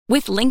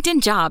With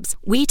LinkedIn Jobs,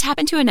 we tap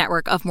into a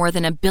network of more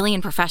than 1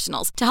 billion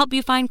professionals to help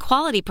you find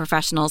quality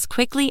professionals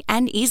quickly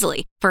and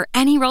easily for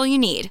any role you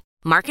need.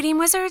 Marketing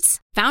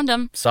wizards? Found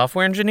them.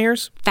 Software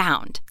engineers?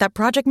 Found. That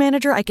project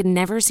manager I could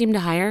never seem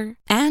to hire?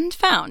 And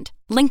found.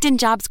 LinkedIn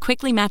Jobs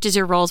quickly matches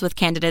your roles with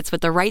candidates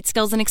with the right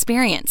skills and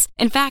experience.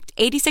 In fact,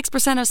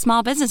 86% of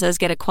small businesses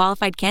get a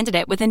qualified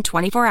candidate within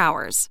 24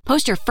 hours.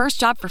 Post your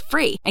first job for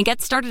free and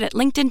get started at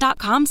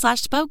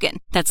linkedin.com/spoken.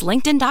 That's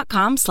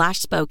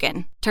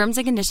linkedin.com/spoken. Terms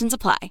and conditions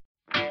apply.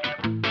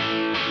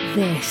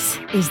 This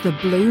is the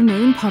Blue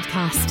Moon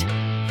Podcast.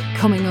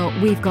 Coming up,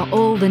 we've got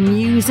all the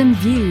news and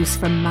views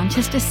from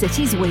Manchester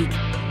City's week.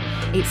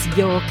 It's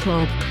your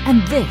club,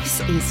 and this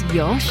is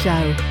your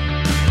show.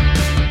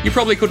 You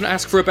probably couldn't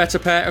ask for a better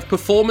pair of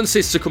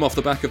performances to come off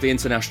the back of the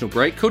international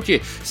break, could you?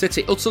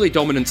 City utterly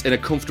dominant in a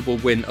comfortable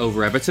win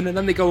over Everton, and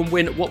then they go and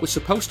win what was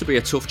supposed to be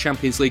a tough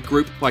Champions League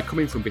group by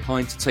coming from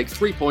behind to take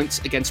 3 points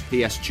against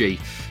PSG.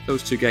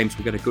 Those two games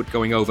we'll get a good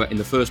going over in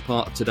the first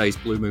part of today's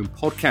Blue Moon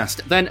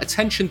podcast. Then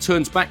attention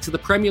turns back to the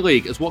Premier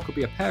League as what could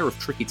be a pair of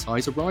tricky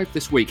ties arrived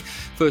this week.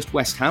 First,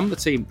 West Ham, the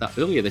team that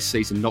earlier this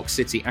season knocked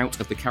City out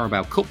of the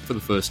Carabao Cup for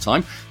the first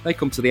time. They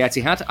come to the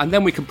Etihad, and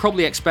then we can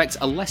probably expect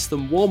a less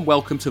than warm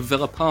welcome to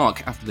Villa Park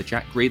after the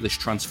Jack Grealish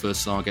transfer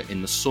saga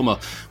in the summer.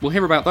 We'll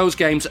hear about those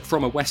games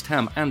from a West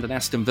Ham and an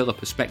Aston Villa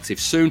perspective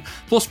soon.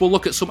 Plus, we'll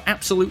look at some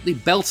absolutely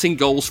belting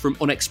goals from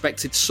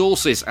unexpected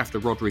sources after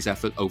Rodri's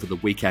effort over the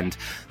weekend.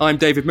 I'm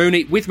David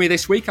Mooney. With me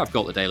this week, I've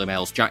got the Daily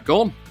Mail's Jack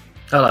Gaughan.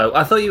 Hello.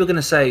 I thought you were going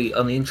to say,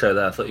 on the intro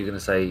there, I thought you were going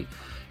to say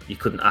you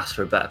couldn't ask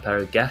for a better pair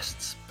of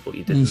guests, but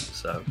you didn't,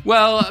 so...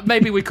 Well,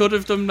 maybe we could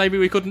have done, maybe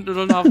we couldn't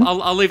have done.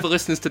 I'll leave the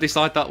listeners to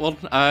decide that one,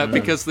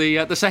 because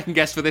the second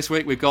guest for this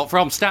week we've got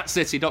from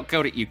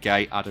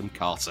statscity.co.uk, Adam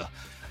Carter.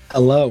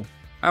 Hello.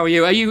 How are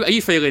you? Are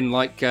you feeling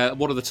like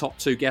one of the top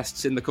two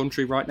guests in the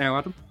country right now,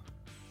 Adam?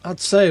 I'd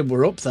say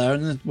we're up there,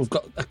 and we've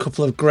got a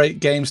couple of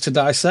great games to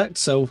dissect,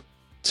 so...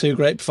 2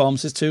 great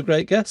performances, 2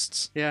 great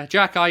guests. Yeah,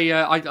 Jack. I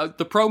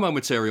the promo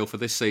material for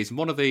this season.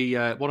 One of the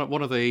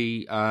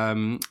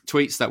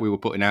tweets that we were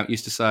putting out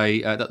used to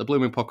say that the Blue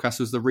Moon Podcast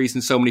was the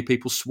reason so many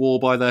people swore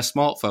by their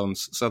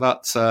smartphones. So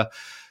that's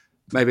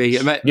maybe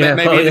the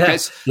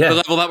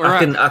level that we're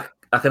at.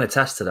 I can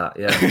attest to that.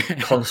 Yeah,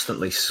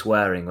 constantly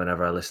swearing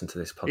whenever I listen to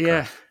this podcast.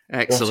 Yeah,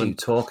 excellent. What are you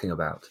talking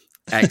about?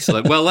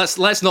 Excellent. Well,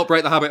 let's not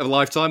break the habit of a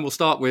lifetime. We'll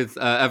start with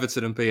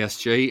Everton and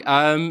PSG.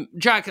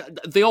 Jack,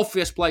 the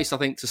obvious place I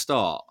think to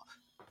start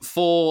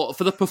for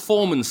the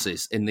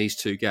performances in these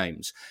two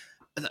games.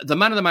 The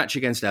man of the match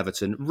against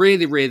Everton,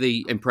 really,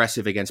 really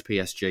impressive against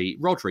PSG.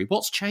 Rodri,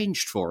 what's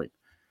changed for him?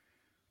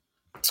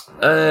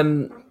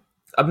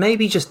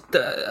 Maybe just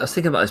I was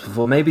thinking about this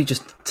before. Maybe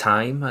just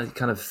time.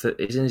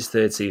 He's in his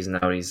 3rd season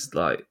now. He's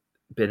like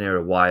been here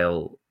a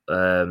while,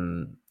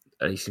 and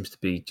he seems to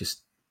be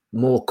just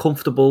more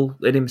comfortable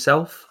in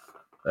himself.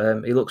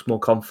 He looks more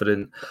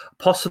confident,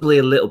 possibly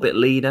a little bit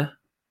leaner,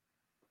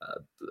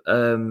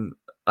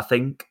 I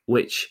think,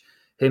 which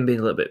him being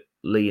a little bit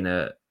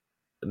leaner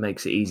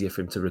makes it easier for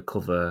him to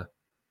recover,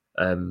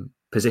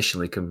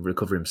 positionally can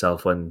recover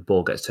himself when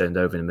ball gets turned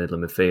over in the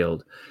middle of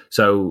midfield.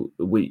 So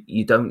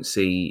you don't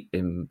see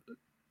him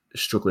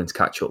struggling to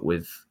catch up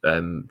with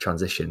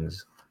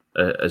transitions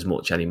as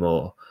much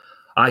anymore.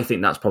 I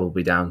think that's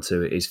probably down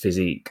to his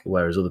physique,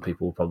 whereas other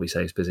people will probably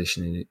say his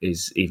positioning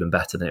is even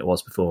better than it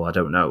was before. I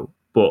don't know.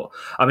 But,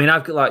 I mean,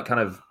 I've got like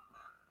kind of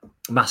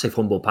massive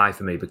humble pie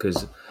for me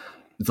because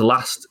the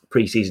last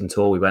pre-season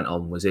tour we went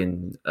on was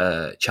in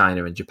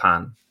China and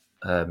Japan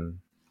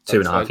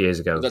 2.5 years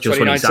ago. That's just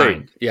when he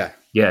 2019. signed.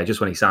 Yeah, just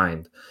when he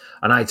signed.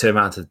 And I turned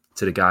around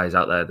to the guys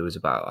out there. There was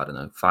about, I don't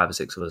know, 5 or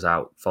 6 of us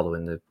out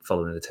following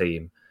the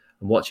team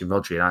and watching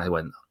Rodri, and I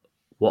went,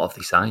 what have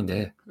they signed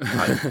here?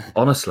 Like,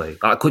 honestly,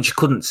 I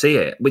couldn't see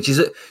it, which is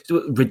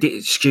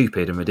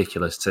stupid and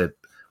ridiculous to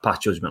pass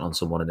judgment on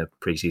someone in a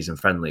pre-season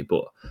friendly.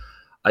 But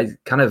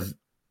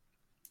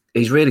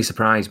he's really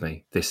surprised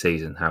me this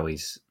season how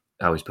he's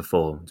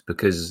performed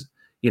because,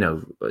 you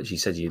know, as you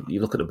said, you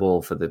look at the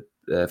ball for the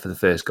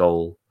first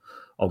goal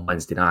on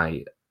Wednesday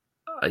night.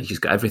 He's just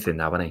got everything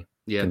now, hasn't he?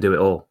 Yeah, can do it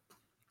all.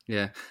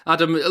 Yeah,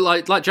 Adam,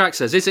 like Jack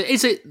says, is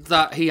it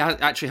that he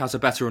actually has a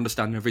better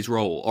understanding of his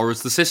role, or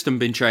has the system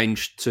been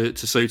changed to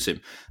suit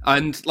him?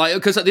 And like,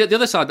 because the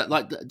other side,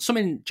 like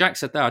something Jack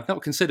said there, I'd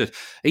not considered.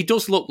 He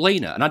does look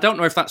leaner, and I don't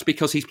know if that's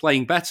because he's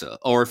playing better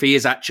or if he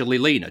is actually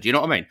leaner. Do you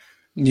know what I mean?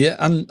 Yeah,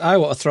 and I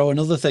want to throw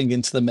another thing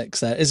into the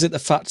mix there. Is it the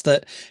fact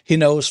that he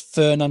knows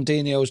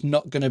Fernandinho's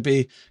not going to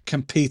be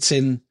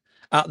competing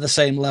at the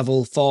same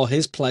level for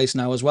his place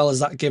now, as well as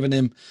that giving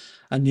him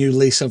a new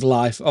lease of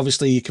life?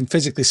 Obviously, you can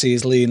physically see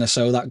he's leaner,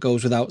 so that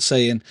goes without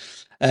saying.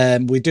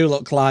 We do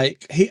look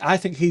like I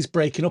think he's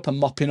breaking up and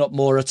mopping up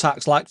more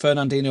attacks like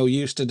Fernandinho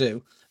used to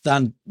do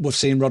than we've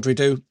seen Rodri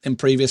do in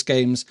previous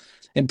games.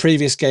 in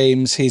previous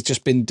games, he's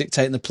just been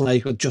dictating the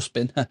play, or just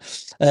been,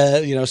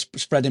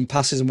 spreading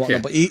passes and whatnot.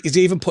 Yeah. But he's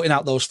even putting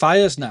out those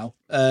fires now,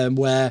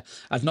 where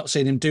I've not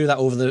seen him do that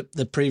over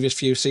the previous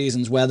few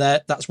seasons, where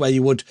that's where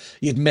you'd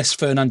miss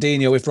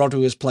Fernandinho if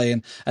Rodri was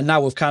playing. And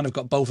now we've kind of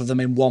got both of them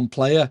in one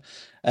player.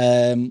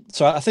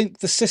 So I think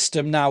the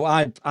system now,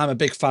 I'm a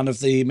big fan of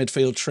the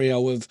midfield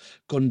trio of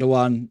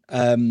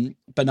Gundogan,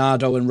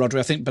 Bernardo and Rodri.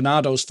 I think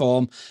Bernardo's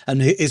form,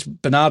 and is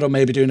Bernardo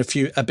maybe doing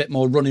a bit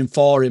more running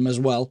for him as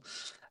well.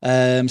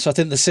 So I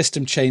think the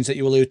system change that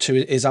you allude to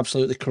is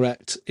absolutely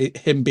correct.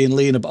 Him being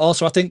leaner, but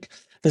also I think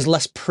there's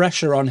less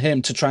pressure on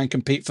him to try and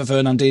compete for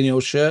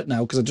Fernandinho's shirt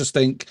now, because I just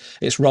think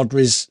it's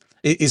Rodri's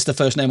is the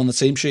first name on the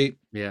team sheet.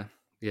 Yeah.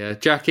 Yeah,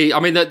 Jackie. I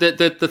mean,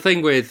 the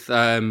thing with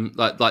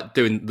like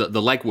doing the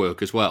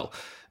legwork as well.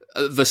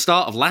 The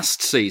start of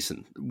last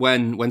season,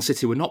 when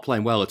City were not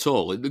playing well at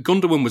all,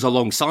 Gundogan was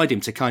alongside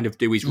him to kind of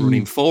do his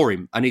running for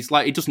him, and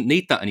he doesn't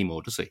need that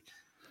anymore, does he?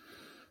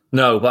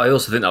 No, but I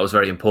also think that was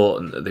very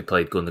important that they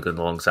played Gundogan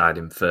alongside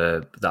him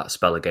for that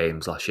spell of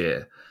games last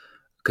year,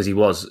 because there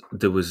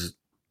was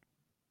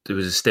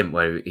a stint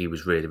where he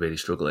was really, really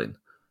struggling,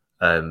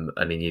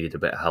 and he needed a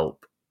bit of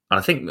help, and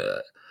I think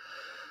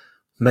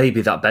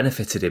maybe that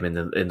benefited him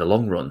in the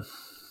long run,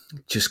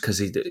 just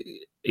because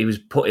he was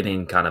putting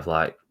in kind of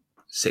like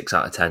 6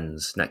 out of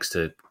 10s next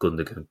to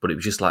Gundogan, but it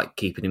was just like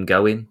keeping him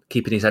going,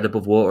 keeping his head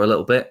above water a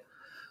little bit.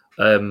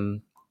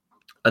 And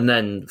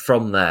then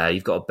from there,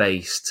 you've got a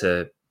base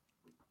to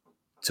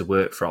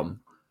work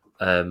from,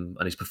 and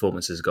his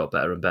performances got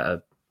better and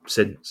better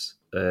since.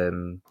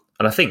 And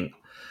I think,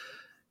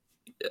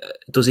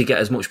 does he get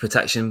as much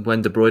protection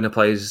when De Bruyne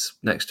plays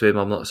next to him?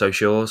 I'm not so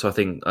sure. So I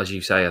think, as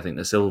you say, I think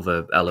the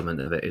Silva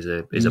element of it is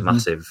a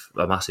massive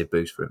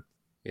boost for him.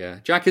 Yeah,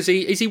 Jack, is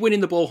he winning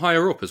the ball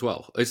higher up as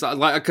well? Is that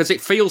like, because it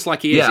feels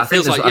like he is? Yeah, I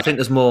think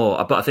there's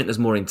more, but I think there's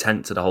more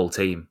intent to the whole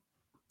team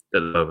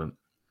at the moment.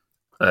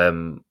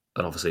 And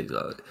obviously,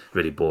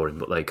 really boring,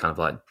 but they kind of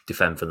like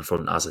defend from the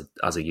front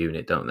as a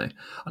unit, don't they?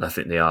 And I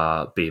think they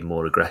are being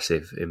more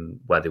aggressive in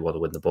where they want to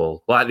win the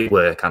ball, like they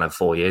were kind of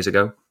 4 years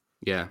ago.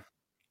 Yeah.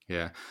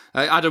 Yeah,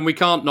 Adam, we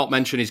can't not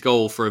mention his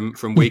goal from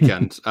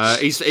weekend.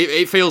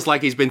 It feels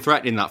like he's been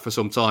threatening that for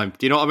some time.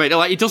 Do you know what I mean?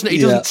 Like he doesn't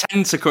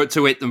tend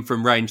to hit them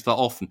from range that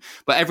often,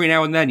 but every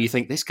now and then you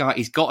think this guy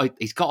he's got a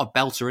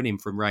belter in him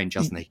from range,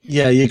 hasn't he?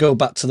 Yeah, you go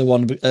back to the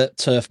one at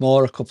Turf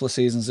Moor a couple of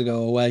seasons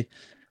ago away,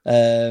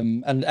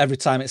 and every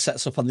time it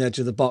sets up on the edge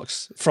of the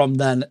box from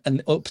then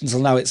and up until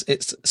now,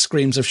 it's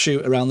screams of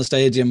shoot around the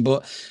stadium.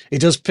 But he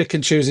does pick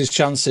and choose his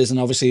chances, and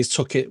obviously he's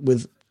took it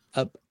with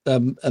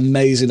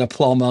amazing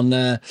aplomb on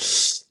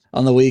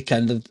the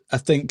weekend, and I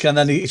think, and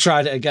then he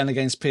tried it again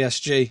against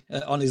PSG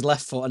on his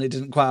left foot, and it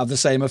didn't quite have the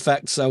same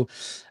effect. So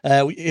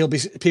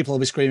people will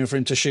be screaming for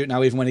him to shoot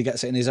now, even when he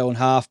gets it in his own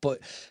half. But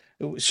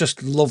it's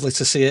just lovely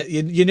to see it.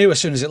 You knew as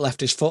soon as it left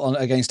his foot on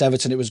against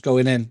Everton, it was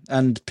going in,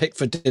 and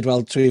Pickford did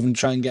well to even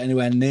try and get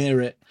anywhere near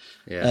it.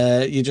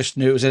 Yeah, you just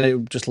knew it was in.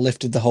 It just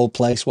lifted the whole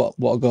place. What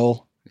a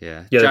goal!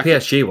 Yeah, the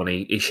PSG one,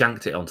 he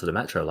shanked it onto the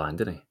metro line,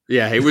 didn't he?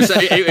 Yeah, it was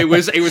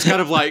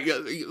kind of like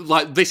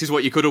this is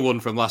what you could have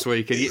won from last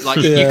week, and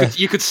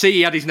you could see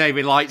he had his name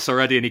in lights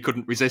already, and he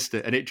couldn't resist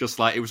it, and it just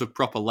it was a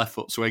proper left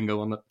foot swing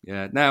on it.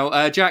 Yeah.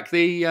 Now, Jack,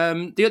 the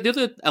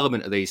other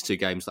element of these two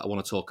games that I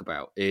want to talk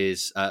about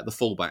is the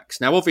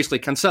fullbacks. Now, obviously,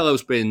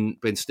 Cancelo's been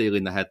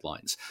stealing the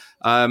headlines.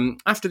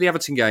 After the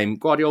Everton game,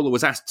 Guardiola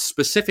was asked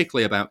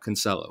specifically about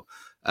Cancelo.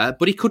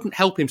 But he couldn't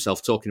help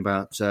himself talking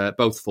about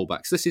both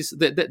fullbacks. This is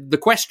the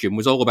question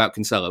was all about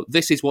Cancelo.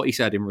 This is what he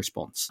said in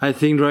response. I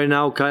think right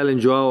now Kyle and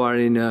Joao are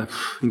in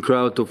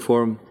incredible top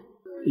form.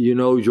 You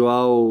know,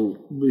 Joao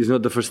is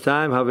not the first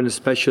time having a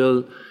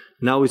special.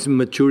 Now he's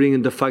maturing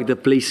in the fact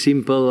that plays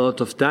simple a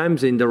lot of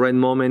times in the right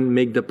moment,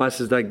 make the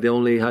passes like the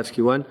only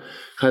Husky one,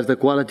 has the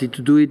quality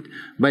to do it.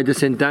 But at the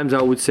same time,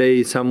 I would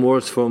say some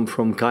words from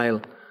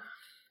Kyle.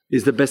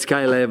 It's the best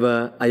Kyle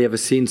I ever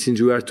seen since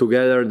we are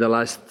together the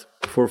last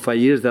 4 or 5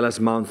 years, the last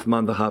month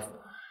and a half.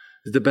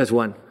 It's the best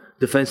one.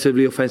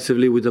 Defensively,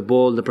 offensively, with the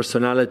ball, the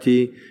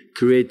personality,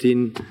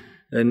 creating,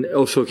 and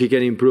also he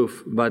can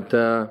improve. But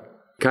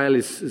Kyle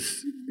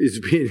is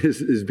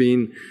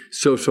being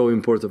so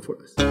important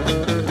for us.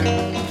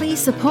 Please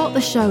support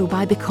the show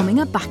by becoming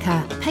a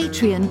backer.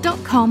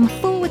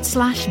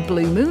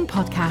 Patreon.com/Blue Moon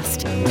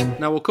Podcast.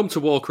 Now we'll come to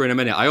Walker in a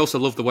minute. I also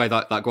love the way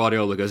that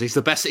Guardiola goes. He's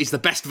the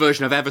best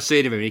version I've ever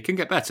seen of him. He can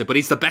get better, but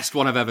he's the best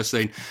one I've ever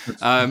seen.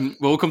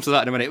 We'll come to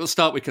that in a minute. We'll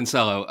start with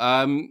Cancelo.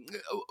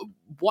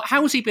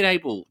 How has he been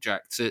able,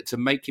 Jack, to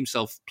make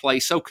himself play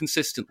so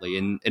consistently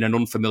in an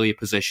unfamiliar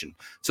position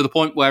to the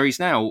point where he's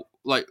now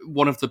like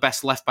one of the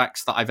best left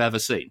backs that I've ever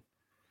seen?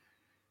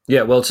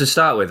 Yeah, well, to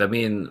start with, I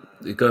mean,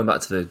 going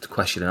back to the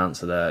question and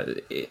answer there,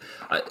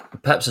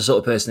 Pep's the sort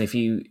of person, if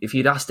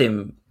you'd asked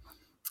him,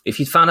 if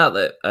you'd found out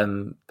that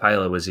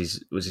paella was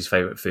his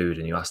favourite food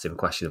and you asked him a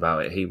question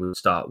about it, he would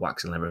start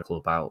waxing lyrical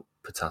about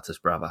patatas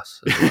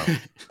bravas as well.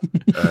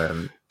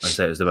 And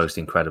say it was the most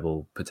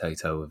incredible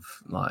potato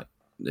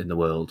in the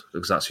world,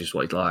 because that's just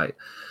what he'd like.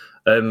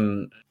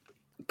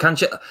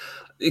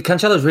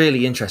 Cancelo's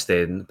really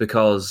interesting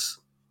because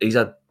he's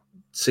had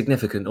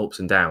significant ups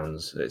and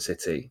downs at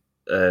City,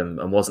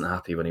 and wasn't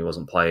happy when he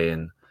wasn't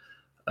playing.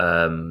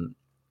 And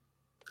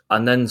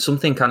then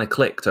something kind of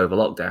clicked over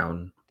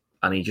lockdown,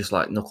 and he just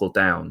knuckled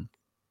down.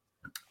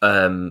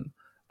 And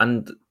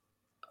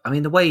I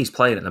mean, the way he's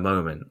playing at the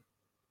moment,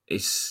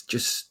 it's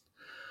just,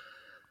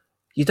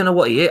 you don't know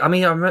what he is. I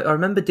mean, I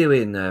remember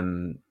doing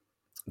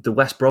the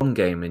West Brom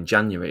game in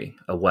January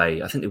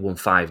away. I think they won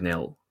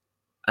 5-0.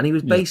 And he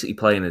was basically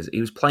playing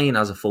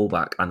as a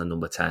fullback and a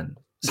number 10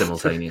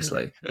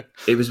 simultaneously.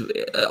 It was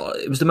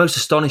the most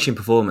astonishing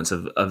performance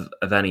of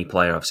any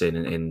player I've seen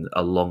in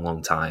a long,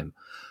 long time.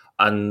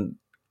 And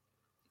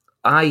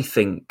I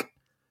think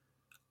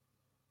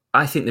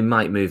they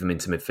might move him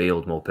into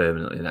midfield more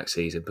permanently next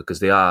season, because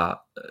they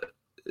are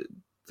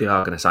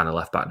going to sign a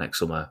left back next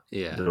summer.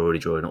 Yeah, they're already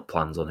drawing up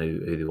plans on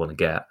who they want to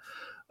get.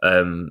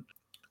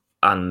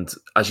 And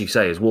as you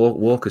say, as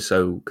Walker's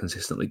so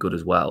consistently good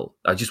as well,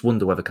 I just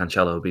wonder whether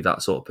Cancelo will be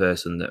that sort of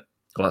person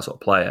or that sort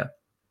of player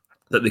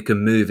that they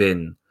can move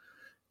in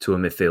to a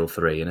midfield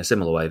three in a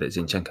similar way that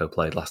Zinchenko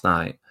played last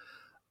night,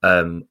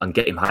 and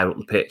get him higher up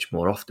the pitch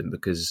more often,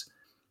 because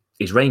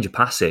his range of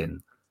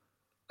passing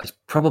is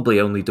probably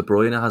only De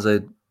Bruyne has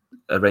a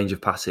range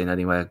of passing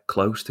anywhere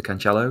close to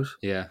Cancelo's.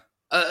 Yeah.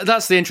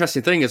 That's the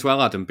interesting thing as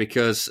well, Adam,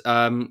 because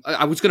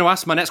I was going to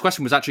ask, my next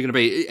question was actually going to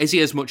be, is he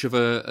as much of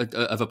a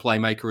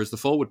playmaker as the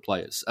forward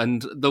players?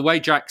 And the way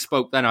Jack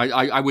spoke then,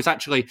 I was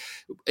actually,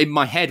 in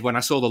my head, when I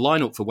saw the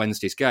lineup for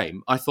Wednesday's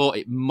game, I thought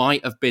it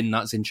might have been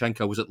that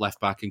Zinchenko was at left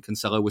back and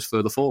Cancelo was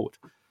further forward.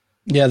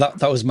 Yeah,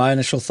 that was my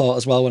initial thought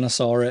as well when I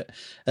saw it.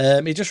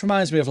 It just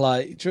reminds me of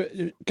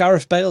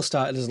Gareth Bale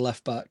started as a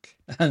left back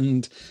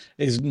and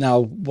is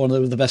now one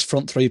of the best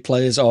front three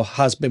players, or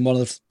has been one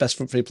of the best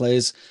front three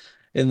players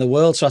in the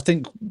world. So I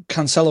think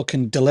Cancelo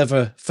can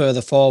deliver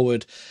further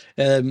forward.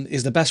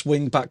 Is the best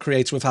wing back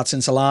creator we've had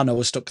since Alano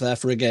was stuck there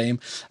for a game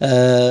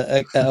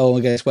at home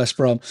against West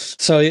Brom.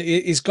 So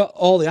he's got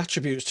all the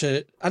attributes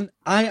to, and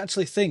I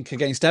actually think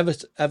against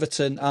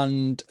Everton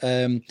and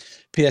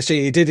PSG,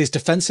 he did his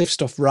defensive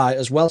stuff right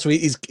as well. So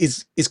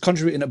he's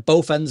contributing at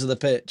both ends of the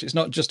pitch. It's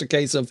not just a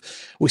case of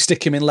we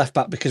stick him in left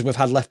back because we've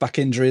had left back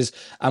injuries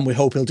and we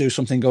hope he'll do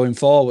something going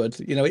forward.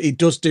 You know, he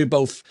does do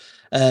both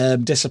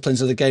disciplines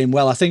of the game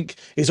well. I think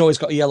he's always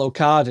got a yellow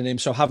card in him,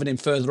 so having him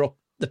further up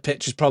the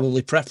pitch is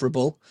probably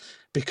preferable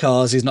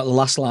because he's not the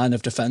last line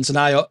of defence. And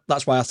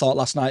that's why I thought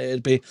last night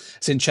it'd be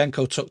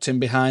Zinchenko tucked in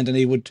behind and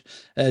he would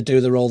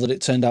do the role that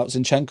it turned out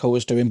Zinchenko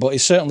was doing. But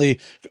he's certainly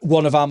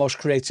one of our most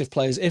creative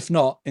players, if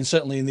not,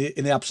 certainly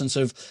in the absence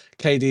of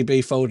KDB,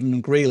 Foden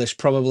and Grealish,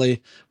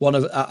 probably one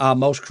of our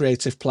most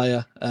creative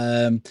player.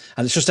 And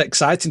it's just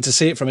exciting to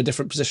see it from a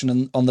different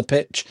position on the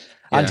pitch.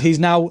 And he's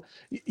now,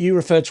 you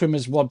referred to him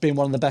as being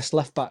one of the best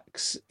left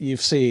backs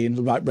you've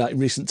seen right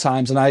recent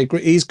times. And I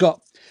agree. He's got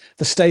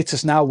the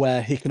status now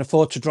where he can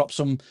afford to drop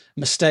some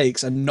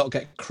mistakes and not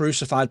get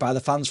crucified by the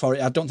fans for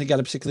it. I don't think he had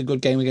a particularly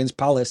good game against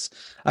Palace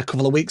a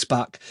couple of weeks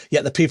back,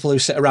 yet the people who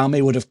sit around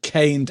me would have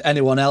caned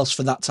anyone else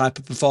for that type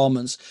of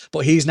performance.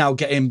 But he's now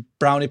getting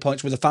brownie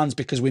points with the fans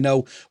because we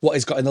know what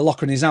he's got in the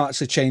locker, and he's now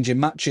actually changing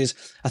matches.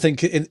 I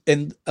think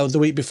in the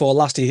week before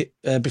last,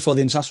 before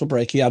the international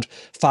break, he had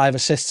 5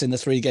 assists in the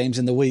 3 games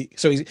in the week.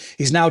 So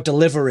he's now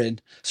delivering.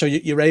 So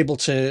you're able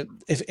to,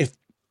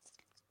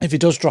 if he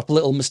does drop a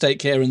little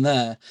mistake here and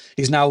there,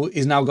 he's now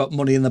got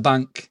money in the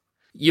bank.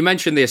 You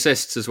mentioned the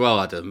assists as well,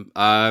 Adam.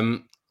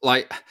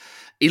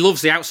 He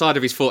loves the outside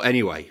of his foot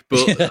anyway,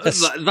 but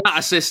that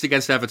assist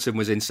against Everton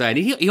was insane.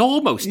 He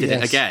almost did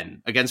it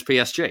again against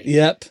PSG.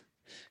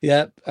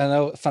 Yep, I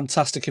know,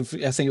 fantastic. I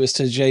think it was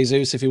to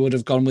Jesus. If he would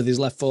have gone with his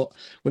left foot,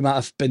 we might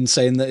have been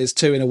saying that it's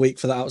 2 in a week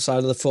for that outside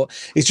of the foot.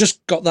 He's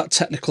just got that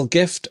technical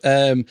gift.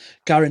 Gary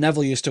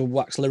Neville used to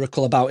wax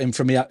lyrical about him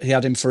he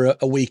had him for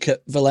a week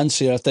at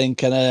Valencia, I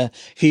think, and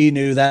he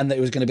knew then that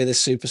he was going to be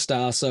this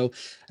superstar. So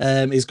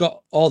he's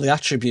got all the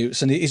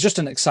attributes, and he's just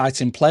an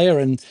exciting player.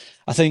 And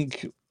I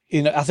think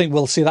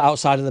we'll see that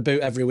outside of the boot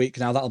every week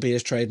now. That'll be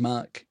his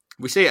trademark.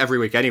 We see it every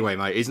week anyway,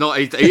 mate. He's not.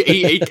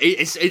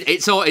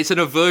 It's an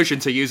aversion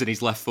to using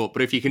his left foot,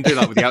 but if you can do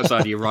that with the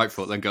outside of your right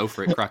foot, then go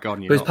for it. Crack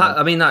on.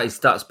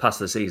 That's past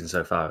the season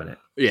so far, isn't it?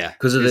 Yeah,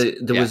 because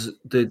was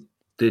the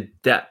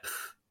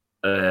depth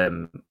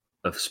of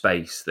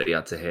space that he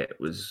had to hit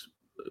was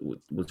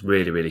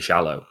really, really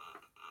shallow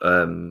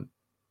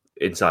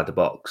inside the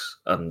box,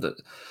 and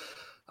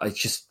I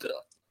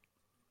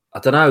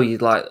don't know.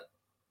 You'd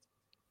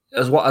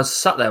as I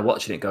sat there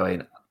watching it,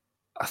 going,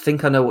 I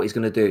think I know what he's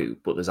going to do,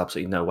 but there's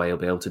absolutely no way he'll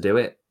be able to do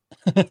it.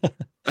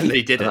 And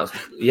he did it.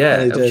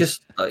 It was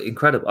just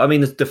incredible. I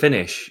mean, the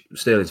finish,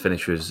 Sterling's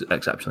finish was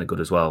exceptionally good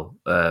as well.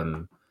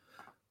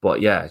 But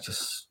yeah,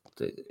 just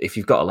if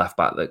you've got a left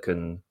back that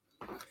can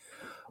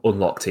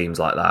unlock teams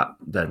like that,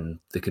 then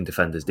they can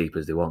defend as deep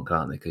as they want,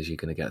 can't they? Because you're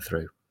going to get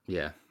through.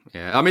 Yeah.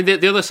 I mean,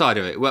 the other side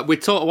of it, I want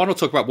to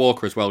talk about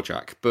Walker as well,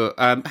 Jack, but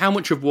how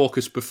much of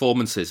Walker's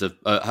performances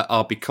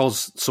are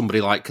because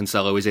somebody like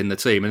Cancelo is in the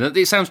team? And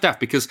it sounds daft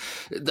because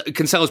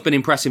Cancelo's been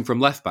impressing from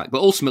left back, but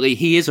ultimately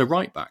he is a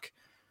right back.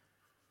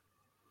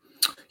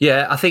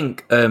 Yeah, I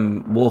think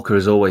Walker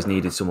has always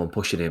needed someone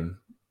pushing him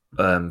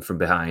from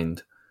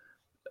behind,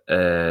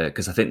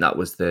 because I think that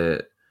was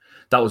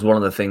one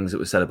of the things that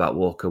was said about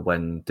Walker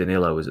when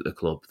Danilo was at the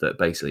club, that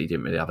basically he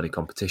didn't really have any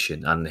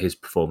competition and his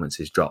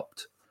performances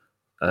dropped.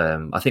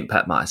 I think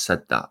Pep might have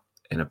said that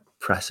in a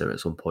presser at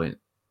some point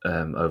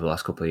over the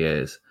last couple of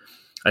years.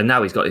 And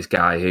now he's got this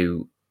guy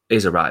who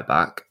is a right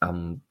back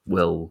and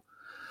will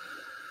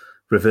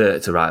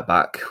revert to right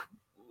back,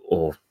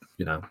 or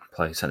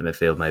play centre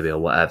midfield maybe, or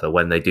whatever,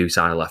 when they do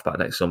sign a left back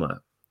next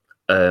summer.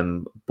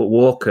 But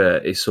Walker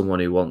is someone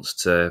who wants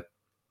to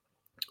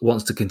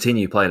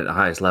continue playing at the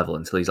highest level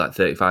until he's like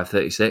 35,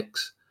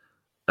 36.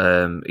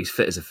 He's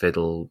fit as a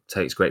fiddle,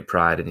 takes great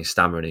pride in his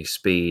stamina and his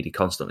speed. He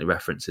constantly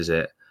references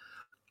it.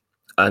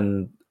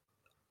 And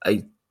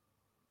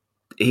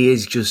he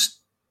is just,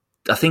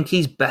 I think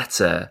he's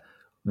better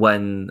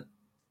when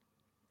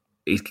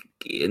he's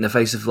in the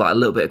face of like a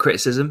little bit of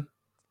criticism.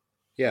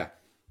 Yeah.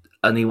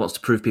 And he wants to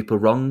prove people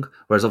wrong.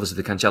 Whereas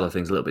obviously the Cancelo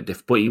thing's a little bit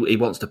different. But he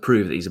wants to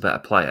prove that he's a better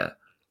player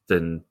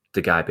than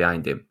the guy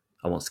behind him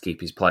and wants to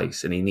keep his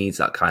place. And he needs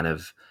that kind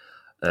of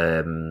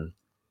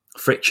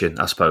friction,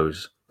 I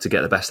suppose, to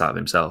get the best out of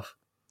himself.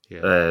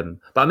 Yeah.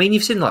 But I mean,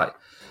 you've seen like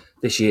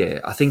this year,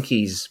 I think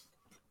he's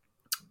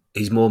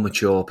more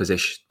mature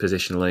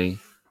positionally.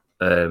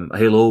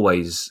 He'll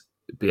always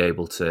be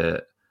able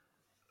to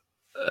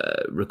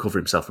recover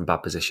himself from bad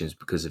positions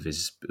because of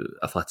his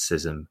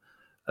athleticism.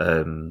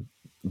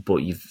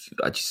 But he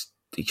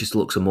just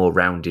looks a more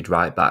rounded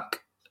right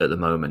back at the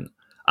moment,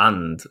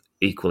 and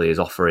equally is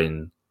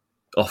offering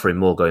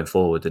more going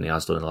forward than he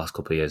has done in the last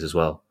couple of years as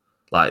well.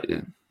 Like,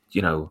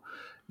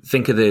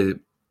 think of the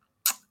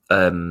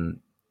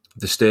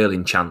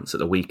Sterling chance at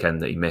the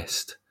weekend that he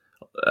missed.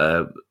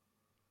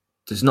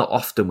 There's not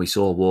often we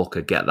saw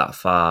Walker get that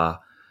far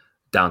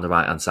down the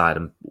right hand side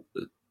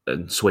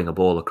and swing a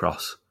ball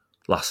across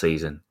last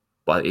season,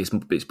 but it's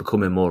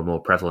becoming more and more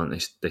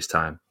prevalent this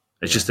time.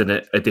 It's just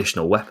an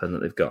additional weapon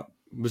that they've got.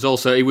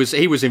 He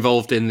was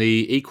involved in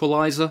the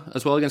equaliser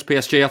as well against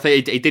PSG. I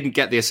think he didn't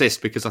get the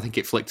assist because I think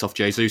it flicked off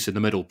Jesus in the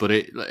middle, but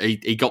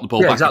he got the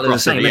ball back exactly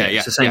across.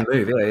 It's the same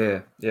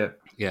move.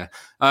 Yeah.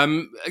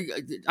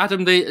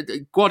 Adam,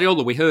 the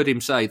Guardiola, we heard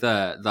him say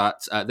there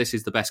that this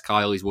is the best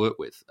Kyle he's worked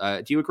with.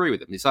 Do you agree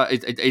with him?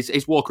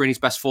 Is Walker in his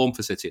best form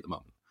for City at the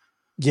moment?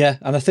 Yeah,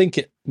 and I think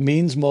it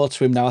means more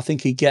to him now. I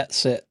think he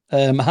gets it.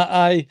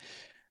 I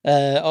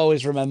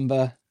always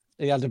remember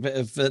he had a bit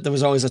of. There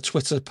was always a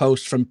Twitter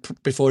post from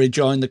before he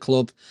joined the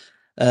club,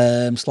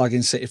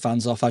 slagging City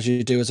fans off, as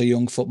you do as a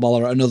young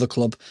footballer at another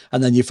club,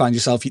 and then you find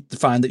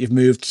that you've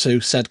moved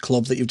to said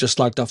club that you've just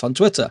slagged off on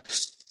Twitter.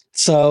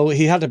 So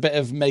he had a bit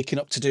of making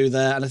up to do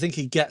there, and I think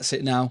he gets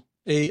it now.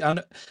 I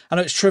know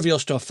it's trivial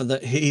stuff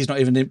that he's not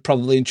even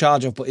probably in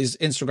charge of, but his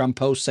Instagram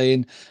post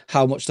saying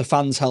how much the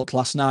fans helped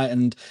last night,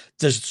 and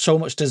there's so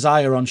much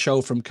desire on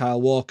show from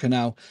Kyle Walker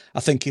now. I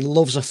think he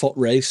loves a foot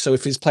race, so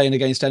if he's playing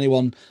against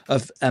anyone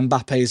of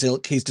Mbappe's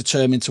ilk, he's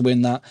determined to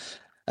win that.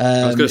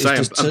 I was going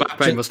to say,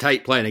 Mbappe must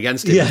hate playing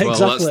against him as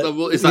well.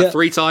 Exactly. Is that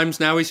 3 times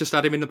now he's just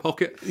had him in the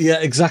pocket? Yeah,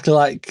 exactly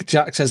like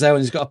Jack says there,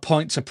 when he's got a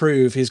point to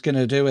prove, he's going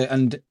to do it.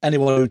 And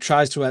anyone who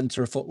tries to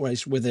enter a foot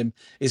race with him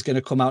is going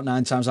to come out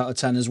 9 times out of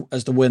 10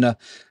 as the winner.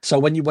 So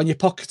when you're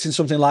pocketing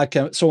something like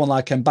someone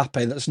like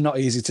Mbappe, that's not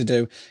easy to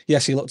do.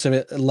 Yes, he looked a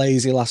bit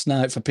lazy last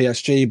night for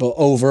PSG, but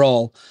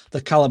overall,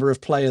 the calibre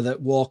of player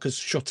that Walker's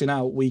shutting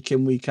out week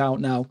in, week out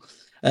now,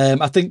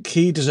 I think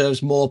he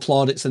deserves more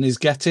plaudits than he's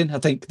getting. I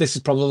think this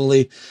is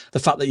probably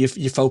the fact that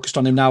you focused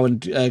on him now, and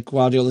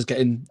Guardiola's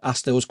getting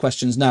asked those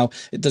questions now.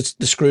 The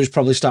screw's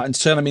probably starting to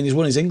turn. I mean, he's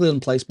won his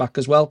England place back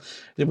as well.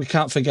 We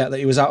can't forget that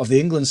he was out of the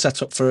England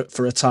setup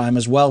for a time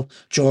as well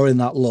during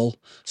that lull.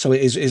 So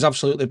he's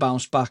absolutely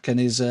bounced back and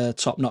is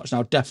top notch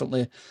now.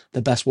 Definitely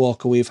the best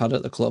Walker we've had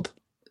at the club.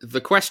 The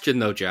question,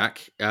 though,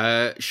 Jack,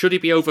 should he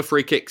be over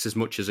free kicks as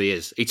much as he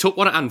is? He took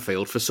one at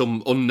Anfield for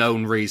some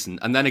unknown reason,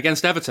 and then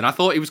against Everton, I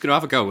thought he was going to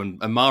have a go, and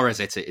Mahrez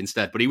hit it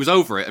instead, but he was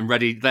over it and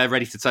ready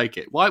to take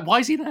it. Why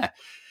is he there?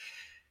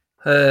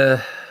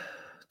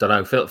 Don't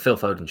know. Phil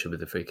Foden should be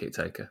the free kick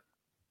taker.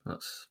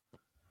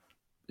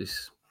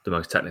 He's the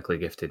most technically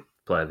gifted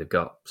player they've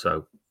got,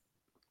 so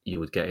you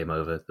would get him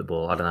over the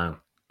ball. I don't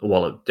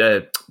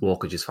know.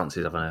 Walker just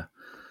fancies having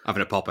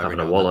a pop every having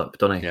now a wallop,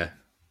 doesn't he?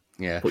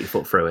 Yeah. Put your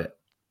foot through it.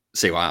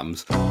 See what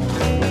happens.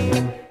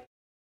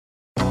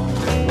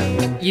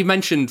 You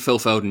mentioned Phil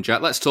Foden,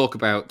 Jack. Let's talk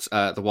about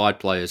the wide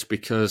players,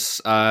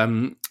 because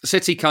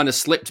City kind of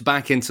slipped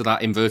back into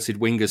that inverted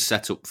wingers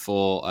setup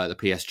for the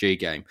PSG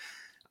game.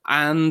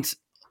 And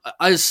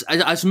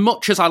as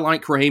much as I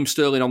like Raheem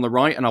Sterling on the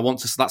right, and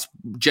that's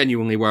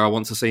genuinely where I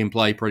want to see him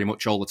play pretty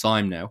much all the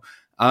time now,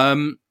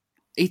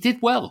 he did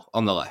well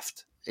on the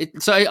left.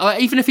 So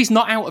even if he's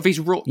not out of his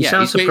rut yet... You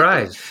sound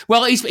surprised.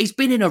 He's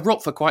been in a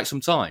rut for quite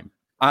some time.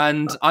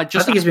 And I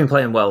think he's been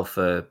playing well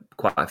for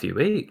quite a few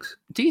weeks.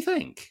 Do you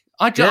think?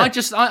 I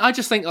just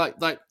think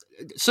like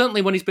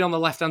certainly when he's been on the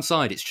left hand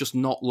side, it's just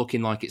not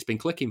looking like it's been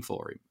clicking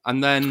for him.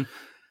 And then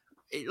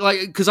like,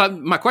 because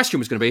my question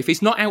was going to be, if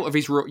he's not out of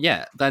his route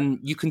yet, then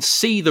you can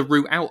see the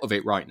route out of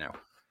it right now.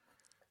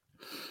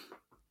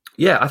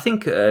 Yeah, I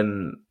think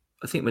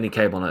when he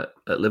came on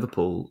at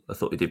Liverpool, I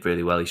thought he did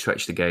really well. He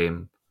stretched the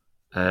game.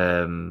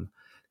 I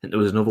think there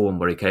was another one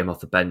where he came off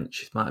the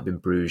bench. It might have been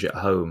Bruges at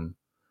home.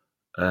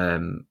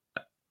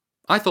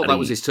 I thought that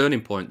was his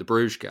turning point, the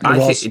Bruges game.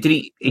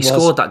 He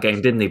scored that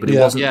game, didn't he? But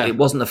it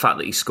wasn't the fact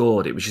that he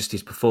scored. It was just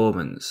his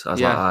performance. I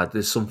was like,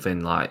 there's something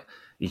like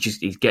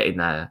he's getting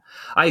there.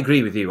 I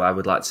agree with you. I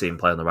would like to see him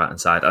play on the right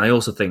hand side, and I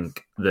also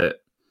think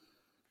that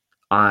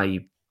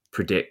I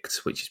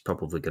predict, which is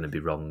probably going to be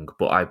wrong,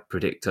 but I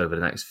predict over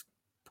the next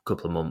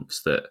couple of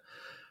months that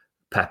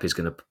Pep is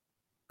going to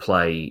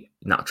play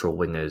natural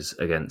wingers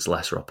against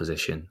lesser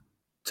opposition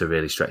to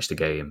really stretch the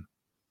game,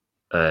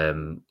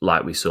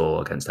 like we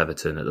saw against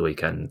Everton at the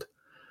weekend.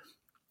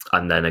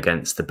 And then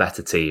against the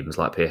better teams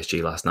like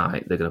PSG last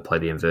night, they're going to play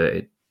the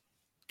inverted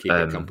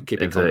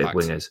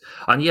wingers.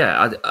 And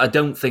I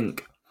don't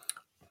think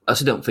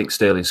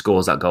Sterling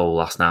scores that goal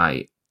last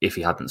night if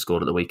he hadn't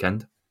scored at the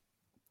weekend.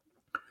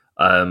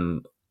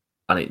 And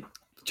it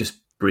just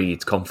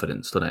breeds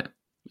confidence, doesn't it?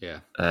 Yeah.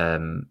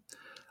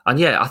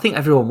 I think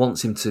everyone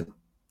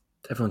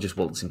just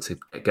wants him to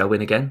get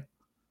going again,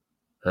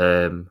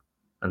 and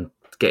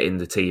get in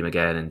the team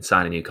again and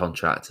sign a new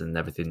contract, and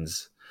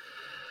everything's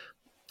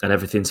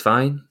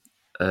fine.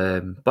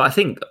 But I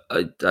think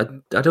I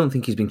don't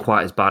think he's been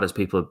quite as bad as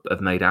people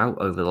have made out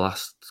over the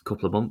last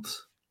couple of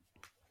months.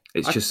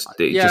 It just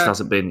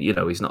hasn't been.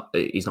 He's not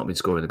been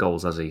scoring the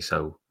goals, has he?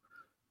 So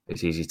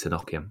it's easy to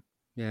knock him.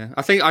 Yeah,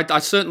 I think I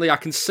certainly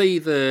can see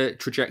the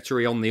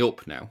trajectory on the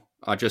up now.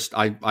 I just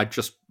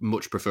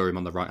much prefer him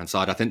on the right hand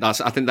side.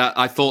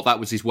 I thought that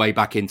was his way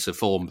back into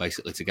form,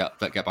 basically, to get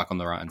back on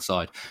the right hand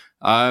side.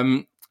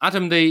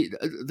 Adam,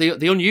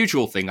 the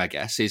unusual thing, I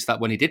guess, is that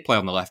when he did play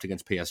on the left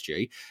against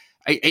PSG,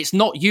 it's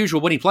not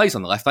usual when he plays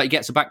on the left that he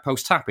gets a back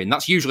post tap in.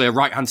 That's usually a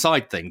right hand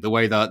side thing. The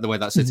way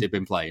that City have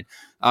been playing.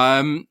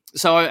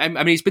 So I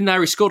mean, he's been there.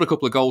 He scored a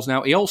couple of goals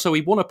now. He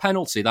won a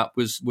penalty that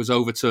was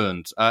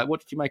overturned. What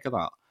did you make of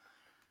that?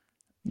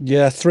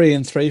 Yeah,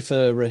 3-3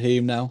 for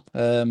Raheem now.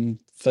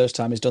 First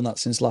time he's done that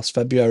since last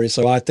February,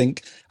 so I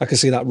think I can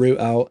see that route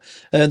out.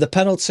 The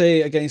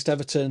penalty against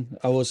Everton,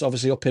 I was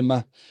obviously up in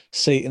my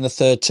seat in the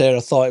third tier. I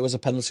thought it was a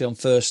penalty on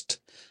first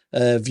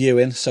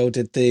viewing, so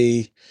did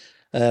the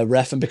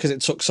ref. And because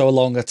it took so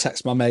long, I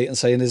text my mate and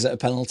saying, is it a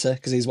penalty?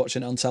 Because he's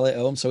watching it on telly at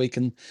home, so he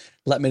can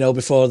let me know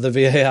before the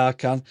VAR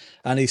can.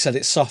 And he said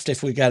it's soft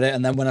if we get it.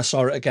 And then when I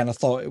saw it again, I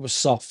thought it was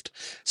soft.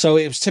 So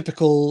it was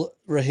typical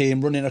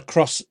Raheem running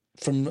across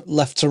from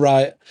left to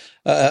right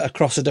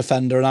across a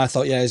defender, and I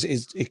thought,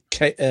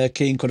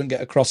 Keane couldn't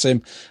get across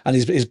him, and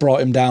he's brought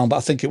him down. But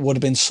I think it would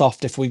have been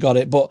soft if we got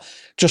it. But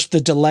just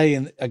the delay,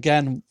 and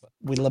again,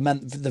 we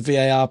lament the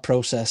VAR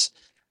process.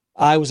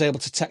 I was able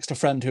to text a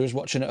friend who was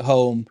watching at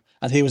home,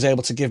 and he was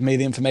able to give me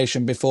the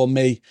information before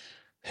me,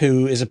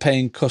 who is a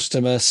paying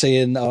customer,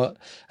 seeing, I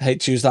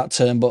hate to use that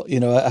term, but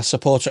a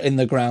supporter in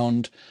the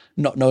ground,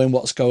 not knowing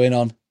what's going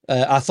on.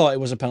 I thought it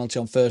was a penalty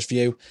on first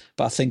view,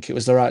 but I think it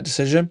was the right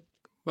decision.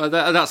 Well,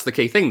 that's the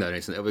key thing, though,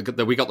 isn't it?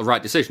 That we got the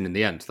right decision in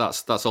the end.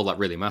 That's all that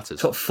really matters.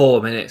 It took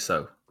 4 minutes,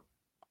 though.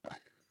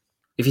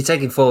 If you're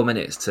taking 4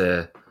 minutes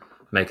to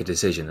make a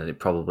decision, then it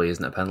probably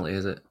isn't a penalty,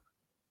 is it?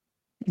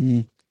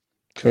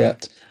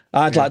 Correct.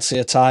 I'd like to see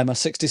a timer,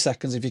 60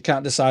 seconds. If you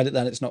can't decide it,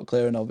 then it's not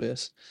clear and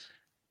obvious.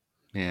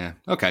 Yeah.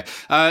 Okay.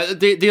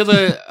 The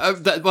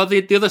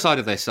other side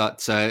of this that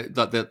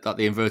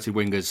the inverted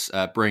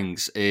wingers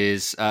brings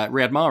is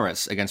Riyad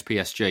Mahrez against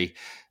PSG.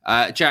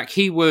 Jack,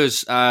 he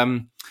was.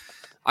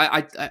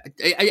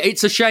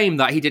 It's a shame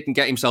that he didn't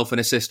get himself an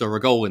assist or a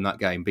goal in that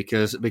game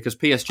because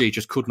PSG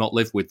just could not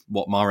live with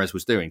what Mahrez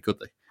was doing, could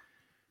they?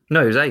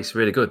 No, he was ace,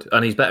 really good,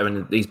 and he's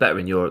better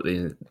in Europe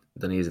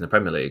than he is in the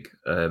Premier League.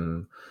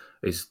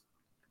 He's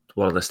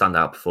one of the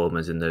standout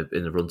performers in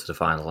the run to the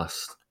final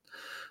last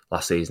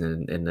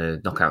season in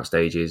the knockout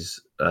stages.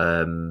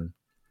 You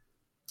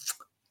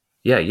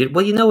know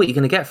what you're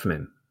going to get from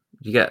him.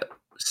 You get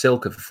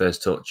silk of the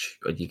first touch,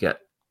 and you get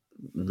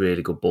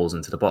really good balls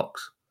into the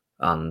box.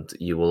 And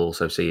you will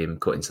also see him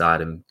cut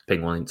inside and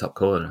ping one in the top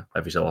corner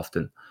every so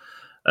often.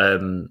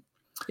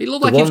 It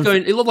looked like he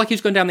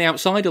was going down the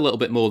outside a little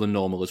bit more than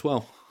normal as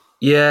well.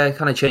 Yeah,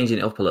 kind of changing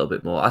it up a little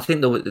bit more. I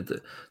think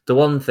the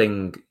one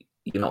thing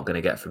you're not going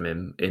to get from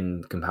him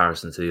in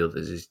comparison to the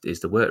others is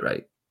the work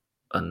rate,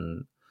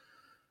 and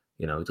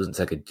it doesn't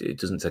take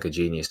a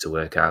genius to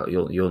work out.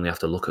 You only have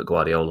to look at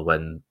Guardiola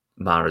when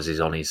Mahrez is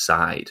on his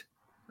side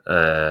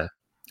on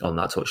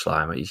that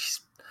touchline.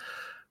 He's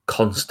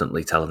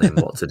constantly telling him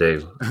what to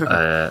do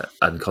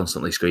and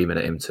constantly screaming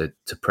at him to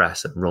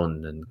press and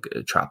run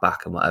and track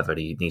back and whatever.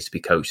 He needs to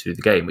be coached through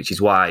the game, which is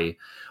why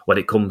when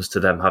it comes to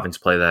them having to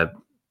play their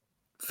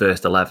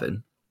first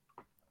 11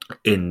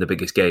 in the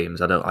biggest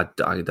games, I don't think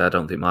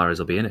Mahrez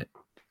will be in it.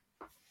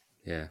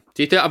 Yeah.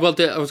 Do you think? Well,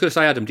 I was going to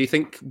say, Adam, do you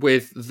think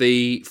with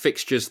the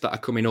fixtures that are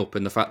coming up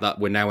and the fact that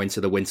we're now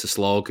into the winter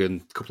slog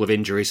and a couple of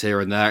injuries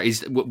here and there,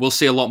 we'll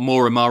see a lot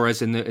more of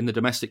Mahrez in the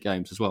domestic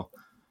games as well?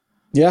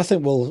 Yeah, I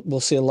think we'll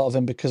see a lot of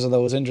him because of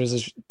those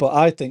injuries. But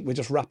I think we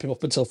just wrap him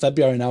up until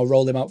February now,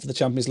 roll him out for the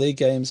Champions League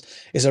games.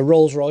 He's a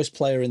Rolls-Royce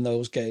player in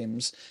those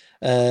games.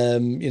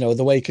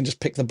 The way he can just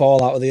pick the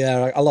ball out of the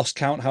air. I lost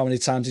count how many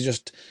times he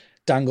just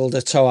dangled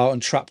a toe out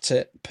and trapped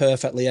it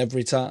perfectly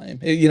every time.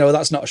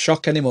 That's not a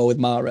shock anymore with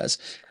Mahrez.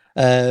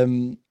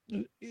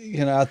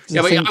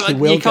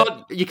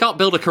 You can't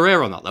build a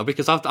career on that though,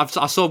 because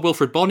I saw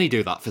Wilfred Bonney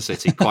do that for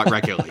City quite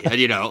regularly, and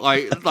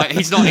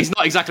he's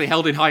not exactly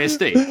held in high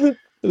esteem.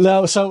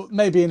 No, so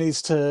maybe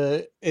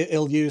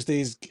he'll use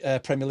these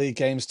Premier League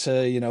games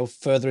to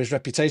further his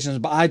reputation.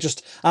 But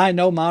I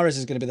know Mahrez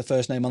is going to be the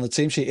first name on the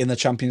team sheet in the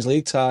Champions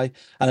League tie,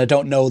 and I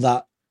don't know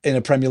that in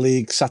a Premier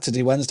League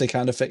Saturday-Wednesday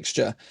kind of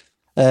fixture.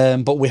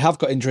 But we have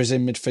got injuries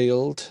in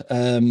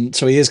midfield,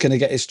 so he is going to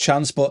get his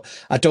chance. But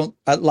I don't,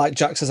 like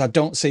Jack says, I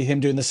don't see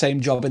him doing the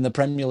same job in the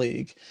Premier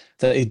League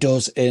that he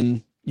does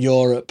in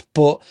Europe.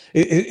 But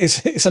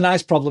it's a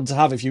nice problem to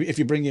have if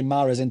you bring in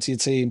Mahrez into your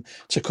team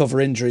to cover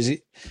injuries.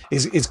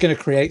 He's going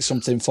to create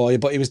something for you.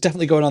 But he was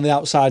definitely going on the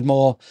outside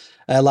more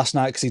last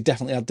night because he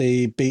definitely had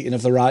the beating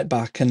of the right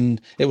back,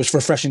 and it was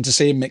refreshing to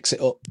see him mix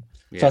it up.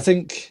 Yeah. So I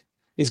think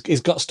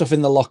he's got stuff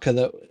in the locker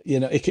that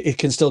he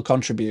can still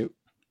contribute.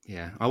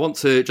 Yeah, I want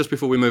to, just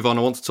before we move on,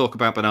 I want to talk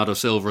about Bernardo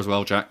Silva as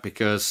well, Jack,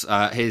 because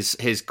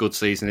his good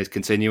season is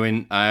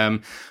continuing.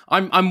 I'm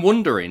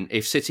wondering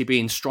if City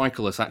being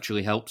strikerless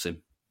actually helps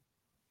him.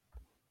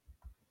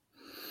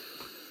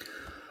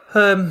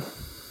 No,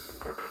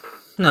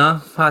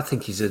 I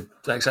think he's an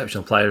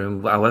exceptional player,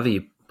 and however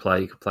you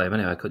could play him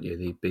anyway, couldn't you?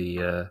 He'd be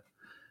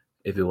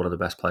one of the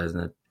best players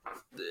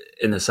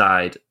in the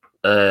side.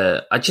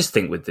 I just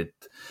think with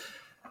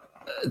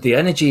the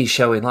energy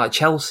showing, like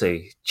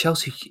Chelsea,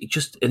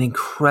 just an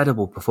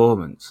incredible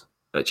performance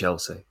at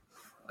Chelsea.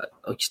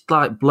 Just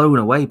like blown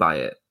away by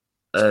it.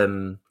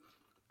 And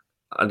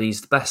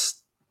he's the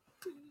best.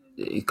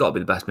 He's got to be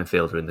the best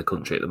midfielder in the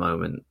country at the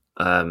moment.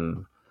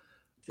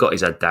 Got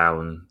his head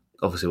down.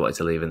 Obviously wanted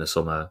to leave in the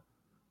summer.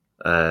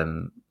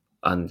 And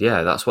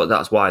yeah, that's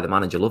why the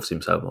manager loves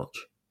him so much.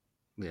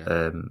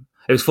 Yeah.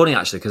 It was funny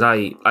actually because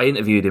I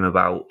interviewed him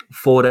about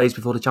 4 days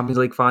before the Champions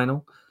League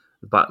final,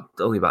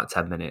 only about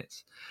 10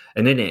 minutes,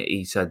 and in it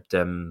he said, he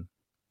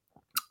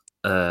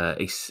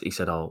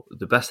said, "Oh,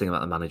 the best thing about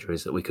the manager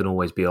is that we can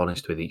always be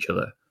honest with each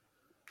other."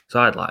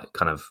 So I'd like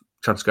kind of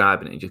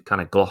transcribing it and just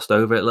kind of glossed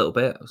over it a little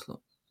bit. I was like,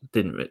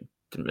 didn't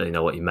really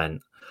know what he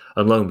meant.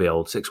 And lo and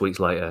behold, 6 weeks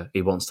later,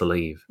 he wants to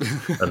leave,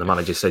 and the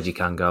manager said, "You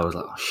can go." I was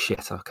like, "Oh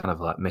shit!" I kind of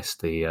like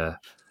missed the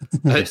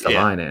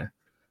line here.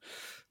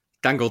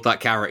 Dangled that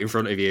carrot in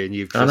front of you, and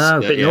you've just... I know,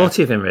 a bit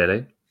naughty of him,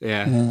 really.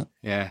 Yeah.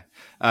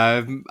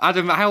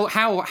 Adam,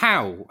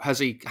 how has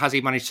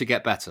he managed to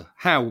get better?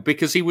 How?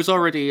 Because he was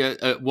already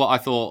at what I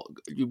thought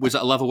was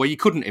at a level where you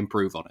couldn't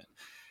improve on it.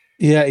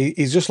 Yeah, he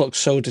just looks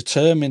so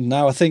determined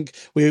now. I think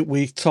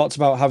we talked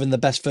about having the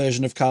best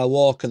version of Kyle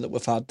Walker that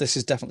we've had. This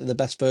is definitely the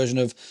best version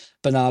of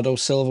Bernardo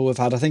Silva we've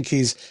had. I think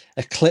he's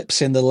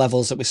eclipsing the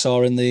levels that we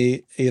saw in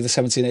the either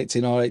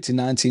 17-18 or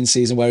 18-19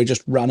 season where he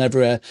just ran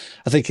everywhere.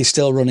 I think he's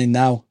still running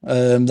now.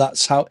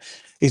 That's how...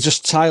 He's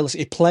just tireless.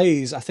 He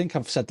plays, I think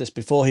I've said this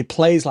before, he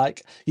plays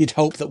like you'd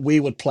hope that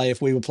we would play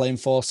if we were playing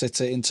for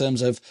City in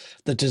terms of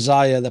the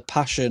desire, the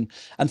passion.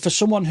 And for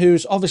someone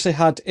who's obviously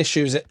had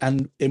issues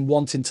and in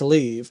wanting to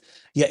leave,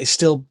 yet is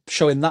still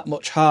showing that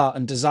much heart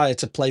and desire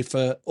to play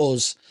for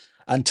us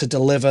and to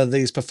deliver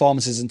these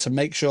performances and to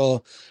make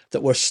sure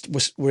that we're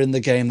in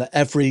the game, that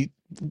every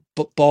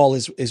ball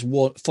is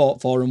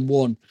fought for and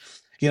won.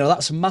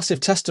 That's a massive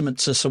testament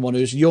to someone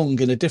who's young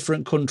in a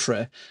different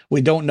country.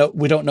 We don't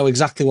know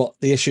exactly what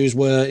the issues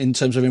were in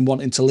terms of him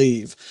wanting to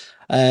leave.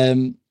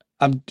 I'm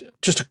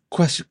just a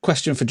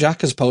question for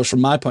Jack, I suppose, from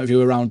my point of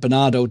view around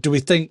Bernardo. Do we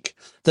think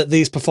that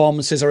these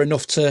performances are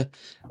enough to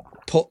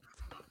put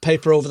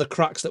paper over the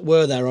cracks that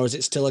were there, or is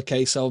it still a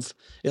case of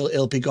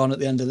he'll be gone at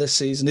the end of this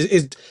season?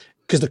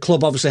 Because the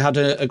club obviously had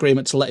an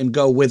agreement to let him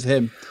go with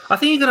him. I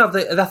think you're gonna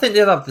have I think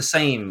they'd have the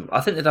same. I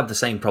think they'd have the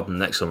same problem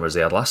next summer as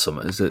they had last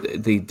summer. Is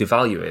that they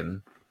devalue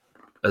him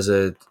as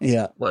a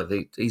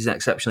he's an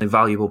exceptionally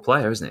valuable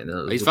player, isn't he?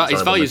 His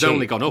value's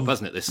only gone up,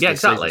 hasn't it? This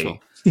exactly. Well.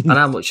 And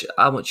how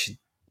much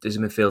is a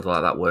midfielder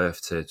like that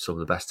worth to some of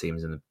the best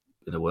teams in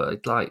the world?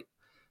 It's like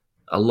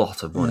a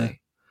lot of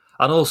money,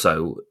 and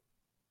also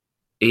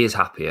he is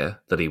happier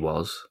than he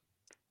was.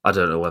 I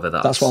don't know whether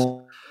that's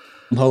what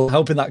I'm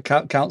hoping that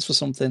counts for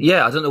something.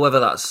 Yeah, I don't know whether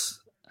that's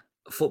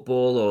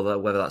football or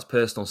whether that's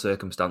personal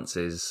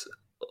circumstances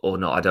or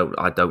not.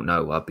 I don't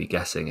know. I'd be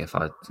guessing if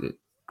I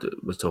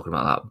was talking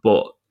about that.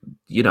 But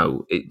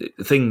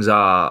things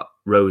are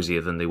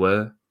rosier than they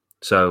were,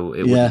 so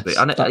it wouldn't be.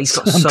 And he's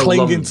got so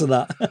long into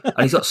that,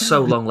 and he's got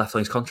so long left on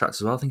his contract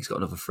as well. I think he's got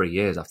another 3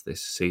 years after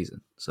this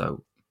season.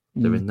 So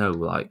there is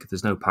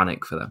there's no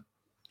panic for them.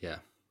 Yeah.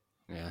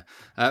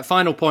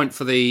 Final point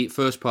for the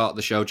first part of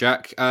the show,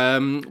 Jack.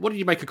 What did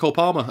you make of Cole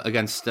Palmer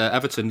against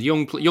Everton?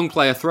 Young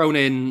player thrown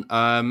in.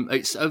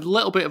 It's a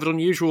little bit of an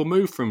unusual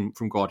move from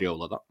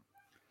Guardiola. That.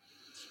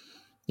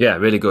 Yeah,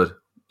 really good.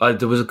 I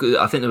think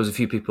there was a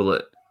few people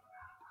that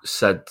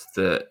said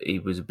that he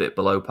was a bit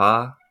below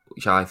par,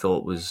 which I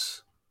thought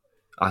was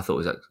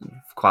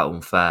quite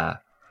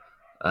unfair.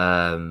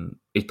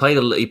 He played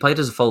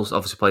as a false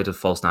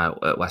nine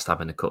at West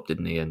Ham in the Cup,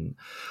 didn't he? And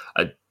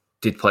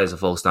did play as a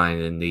false nine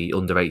in the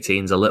under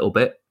 18s a little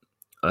bit,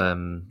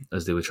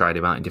 as they were trying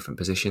him out in different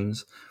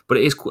positions. But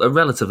it is a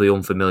relatively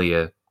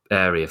unfamiliar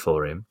area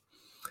for him.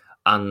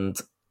 And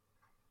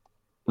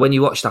when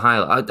you watch the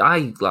highlight,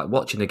 I like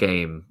watching the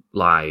game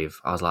live.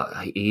 I was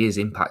like, he is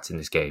impacting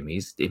this game.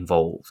 He's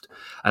involved.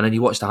 And then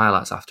you watch the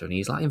highlights after, and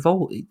he's like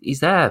involved. He's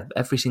there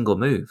every single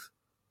move.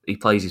 He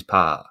plays his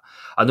part.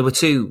 And there were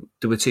two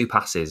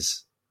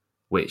passes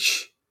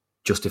which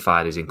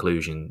justified his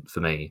inclusion for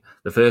me.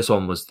 The first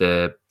one was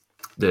the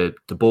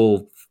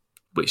ball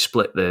which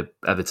split the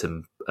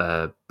Everton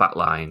back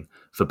line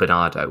for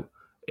Bernardo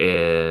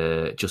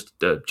just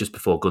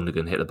before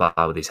Gundogan hit the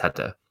bar with his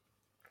header.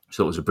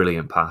 So it was a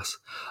brilliant pass.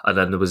 And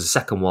then there was a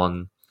second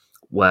one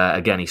where,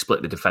 again, he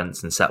split the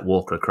defence and set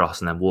Walker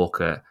across, and then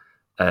Walker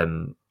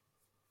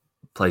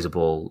plays a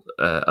ball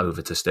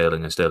over to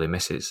Sterling, and Sterling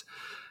misses.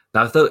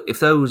 Now, if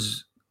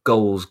those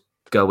goals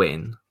go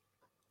in,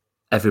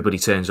 everybody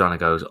turns around and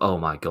goes, "Oh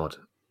my God,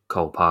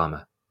 Cole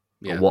Palmer.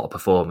 Yeah. What a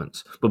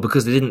performance." But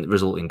because they didn't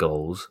result in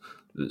goals,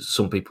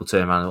 some people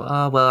turn around and go,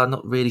 "Oh, well, I'm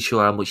not really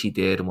sure how much he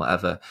did and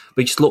whatever."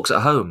 But he just looks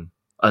at home,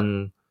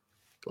 and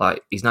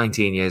like he's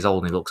 19 years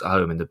old and he looks at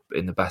home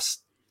in the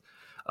best,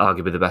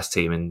 arguably the best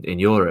team in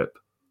Europe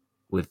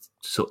with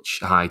such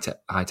high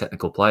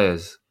technical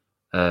players.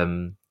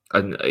 And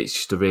it's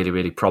just a really,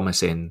 really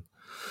promising.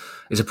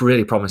 It's a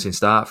really promising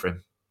start for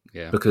him.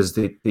 Yeah, because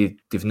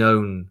they've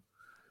known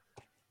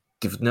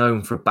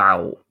for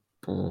about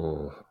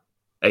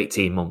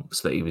 18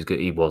 months that he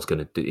was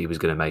going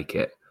to make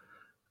it,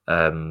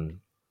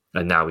 and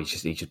now he's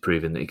just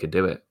proven that he could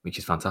do it, which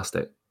is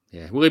fantastic.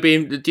 Yeah, will he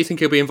be? Do you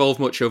think he'll be involved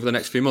much over the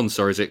next few months,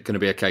 or is it going to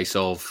be a case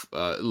of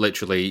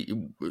literally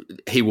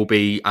he will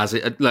be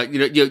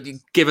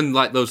given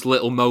like those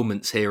little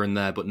moments here and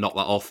there, but not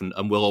that often,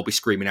 and we'll all be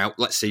screaming out,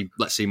 "Let's see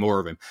more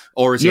of him,"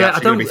 or is he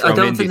actually going to be thrown in?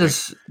 I don't think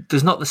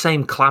there's not the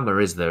same clamour,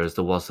 is there, as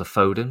there was for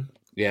Foden?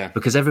 Yeah,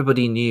 because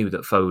everybody knew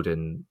that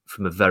Foden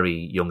from a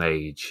very young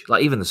age,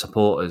 like even the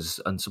supporters,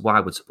 and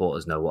why would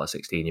supporters know what a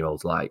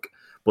 16-year-old's like?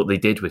 But they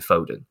did with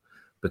Foden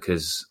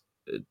because.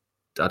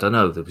 I don't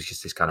know, there was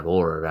just this kind of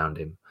aura around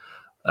him.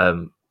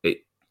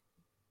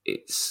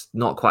 It's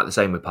not quite the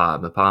same with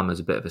Palmer. Palmer's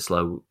a bit of a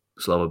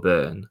slower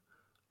burn.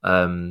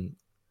 And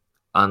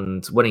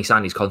when he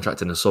signed his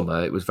contract in the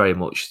summer, it was very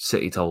much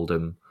City told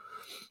him,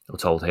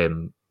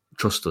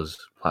 trust us.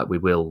 Like, we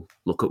will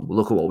look at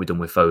what we've done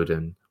with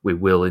Foden. We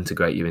will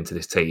integrate you into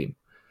this team.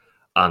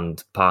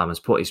 And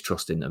Palmer's put his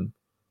trust in them,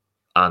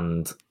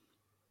 and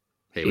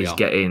he's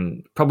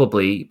getting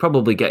probably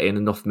getting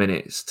enough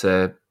minutes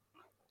to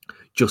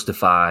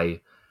justify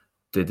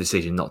the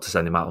decision not to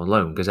send him out on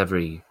loan, because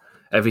every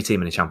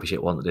team in the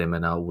Championship wanted him,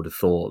 and I would have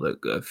thought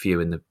that a few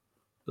in the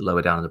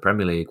lower down in the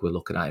Premier League were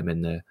looking at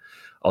him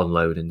on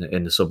loan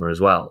in the summer as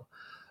well.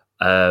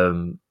 There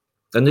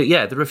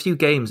are a few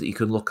games that you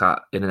can look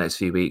at in the next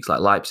few weeks, like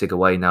Leipzig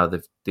away. Now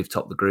they've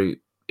topped the group.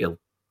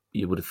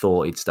 You would have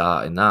thought he'd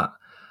start in that,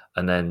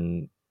 and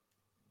then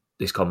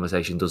this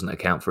conversation doesn't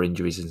account for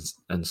injuries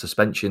and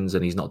suspensions,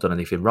 and he's not done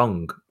anything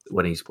wrong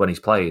when he's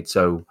played.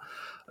 So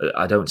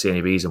I don't see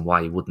any reason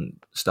why he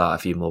wouldn't start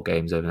a few more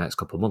games over the next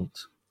couple of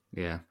months.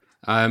 Yeah.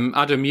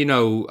 Adam, you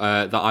know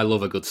that I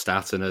love a good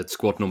stat and a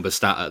squad number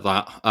stat at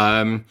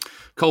that.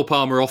 Cole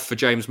Palmer off for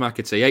James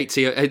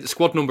McAtee.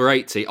 Squad number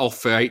 80 off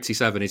for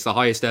 87 is the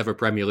highest ever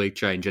Premier League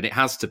change, and it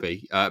has to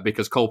be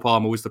because Cole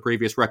Palmer was the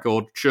previous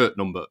record shirt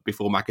number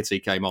before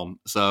McAtee came on.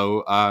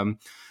 So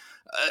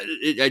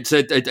it's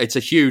a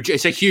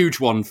huge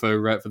one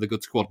for the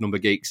good squad number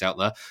geeks out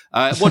there.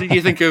 What did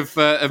you think of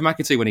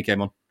McAtee when he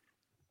came on?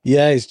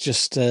 Yeah, he's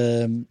just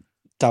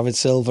David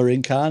Silva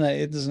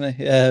incarnated, isn't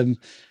he?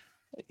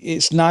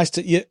 It's nice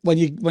to when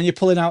you're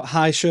pulling out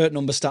high shirt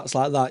number stats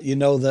like that, you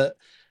know that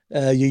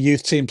your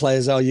youth team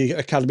players or your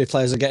academy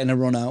players are getting a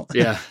run out.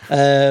 Yeah,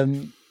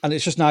 and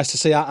it's just nice to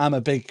see. I'm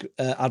a big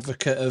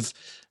advocate of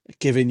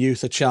giving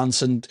youth a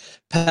chance, and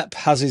Pep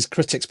has his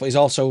critics, but he's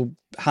also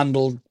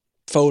handled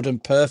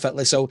Foden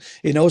perfectly, so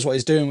he knows what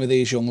he's doing with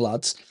these young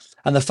lads.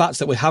 And the fact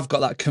that we have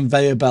got that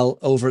conveyor belt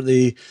over at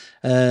the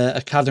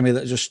academy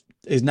that just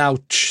is now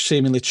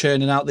seemingly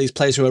churning out these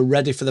players who are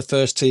ready for the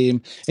first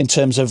team in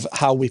terms of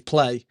how we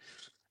play.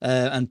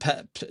 And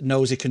Pep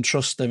knows he can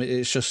trust them.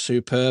 It's just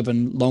superb,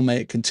 and long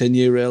may it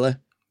continue, really.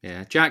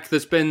 Yeah, Jack,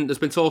 there's been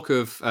talk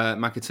of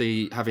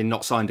McAtee having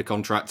not signed a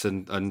contract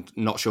and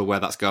not sure where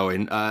that's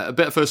going. A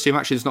bit of first team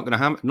action is not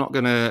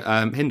going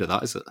to hinder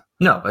that, is it?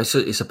 No,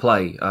 it's a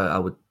play. I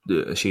would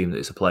assume that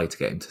it's a play to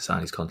get him to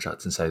sign his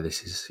contract and say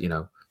this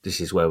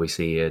is where we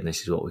see you and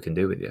this is what we can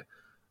do with you.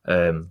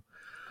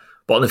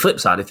 But on the flip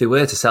side, if they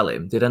were to sell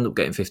him, they'd end up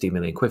getting 15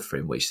 million quid for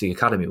him, which the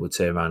academy would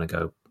turn around and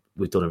go,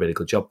 "We've done a really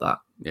good job." That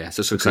it's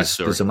a success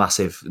story.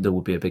 There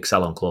would be a big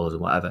sell-on clause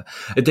and whatever.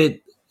 It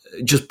did.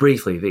 Just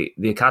briefly,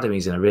 the academy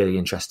is in a really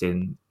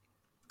interesting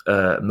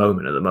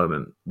moment at the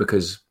moment,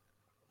 because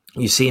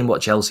you're seeing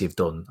what Chelsea have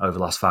done over the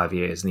last 5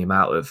 years and the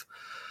amount of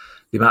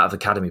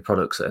academy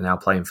products that are now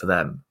playing for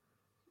them.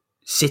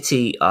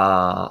 City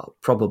are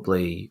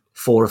probably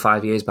 4 or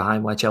 5 years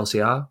behind where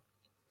Chelsea are,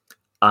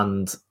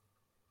 and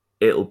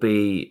it'll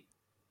be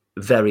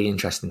very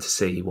interesting to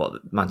see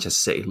what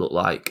Manchester City look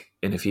like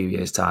in a few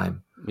years'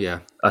 time. Yeah,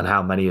 and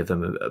how many of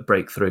them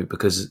break through,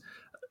 because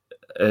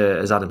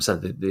as Adam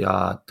said, they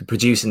are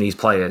producing these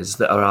players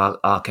that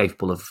are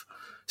capable of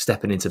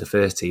stepping into the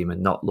first team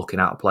and not looking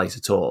out of place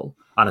at all.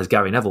 And as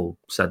Gary Neville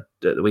said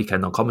at the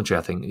weekend on commentary,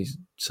 I think he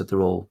said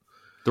they're all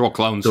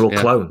clones. They're all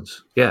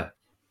clones. Yeah.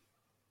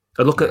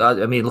 And look at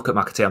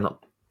McAtee. I'm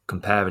not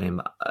comparing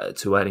him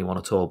to anyone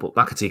at all, but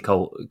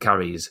McAtee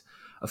carries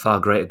a far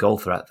greater goal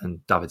threat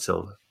than David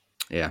Silva.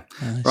 Yeah.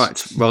 Nice.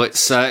 Right. Well,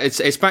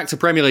 it's back to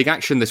Premier League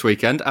action this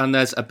weekend, and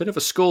there's a bit of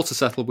a score to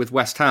settle with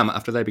West Ham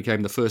after they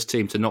became the first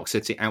team to knock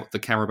City out the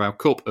Carabao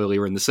Cup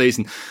earlier in the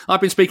season.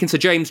 I've been speaking to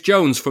James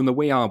Jones from the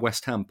We Are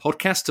West Ham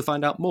podcast to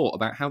find out more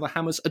about how the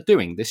Hammers are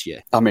doing this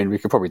year. I mean, we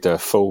could probably do a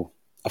full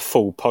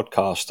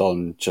podcast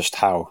on just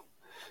how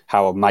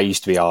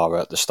amazed we are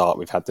at the start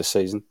we've had this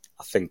season.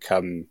 I think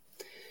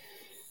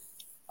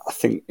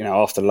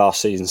after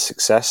last season's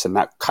success, and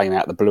that came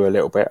out of the blue a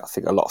little bit, I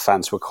think a lot of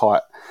fans were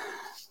quite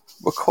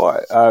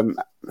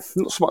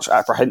not so much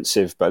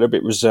apprehensive, but a little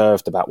bit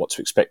reserved about what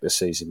to expect this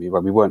season. We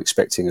weren't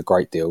expecting a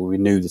great deal. We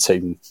knew the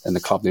team and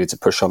the club needed to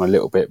push on a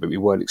little bit, but we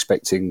weren't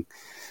expecting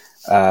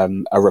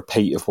a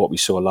repeat of what we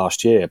saw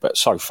last year. But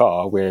so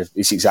far,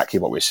 it's exactly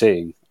what we're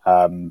seeing.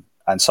 And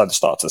so the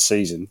start of the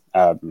season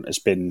has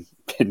been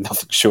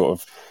nothing short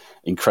of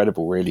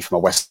incredible, really, from a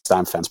West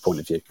Ham fan's point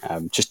of view.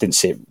 Just didn't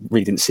see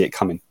it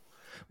coming.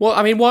 Well,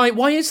 I mean,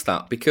 why is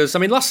that? Because, I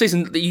mean, last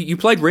season, you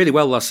played really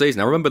well last season.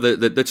 I remember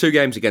the 2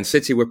 games against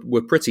City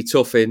were pretty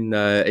tough in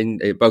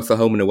both the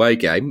home and away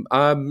game.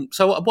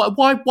 So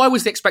why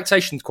was the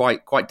expectations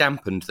quite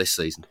dampened this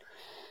season?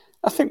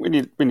 I think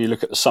when you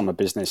look at the summer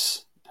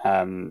business,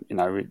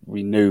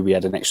 we knew we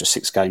had an extra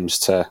 6 games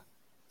to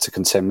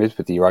contend with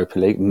the Europa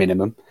League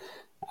minimum.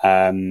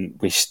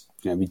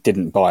 We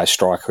didn't buy a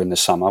striker in the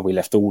summer. We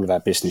left all of our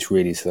business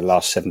really to the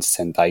last 7 to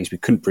 10 days. We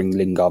couldn't bring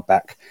Lingard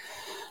back,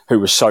 who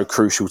was so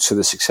crucial to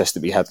the success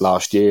that we had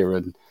last year.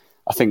 And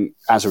I think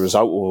as a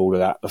result of all of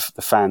that,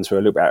 the fans were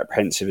a little bit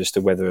apprehensive as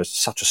to whether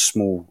such a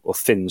small or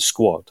thin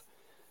squad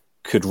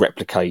could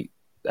replicate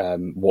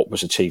what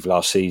was achieved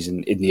last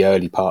season in the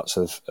early parts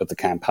of the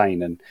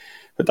campaign.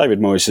 But David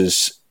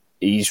Moyes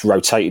he's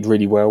rotated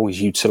really well.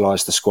 He's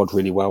utilised the squad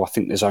really well. I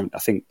think there's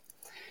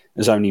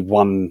only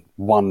one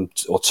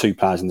or 2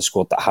 players in the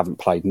squad that haven't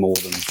played more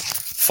than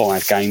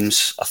 5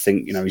 games. I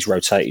think he's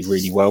rotated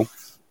really well.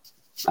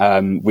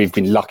 We've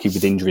been lucky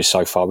with injuries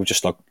so far. We've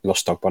just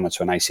lost Ogbonna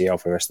to an ACL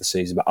for the rest of the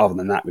season. But other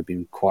than that, we've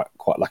been quite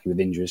lucky with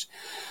injuries.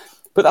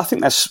 But I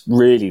think that's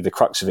really the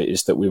crux of it,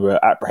 is that we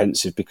were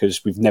apprehensive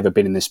because we've never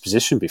been in this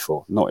position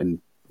before, not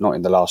in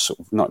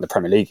the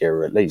Premier League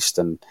era at least.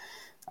 And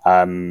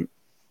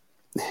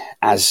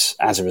as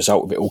a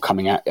result of it all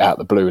coming out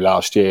the blue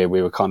last year,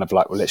 we were kind of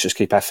like, well, let's just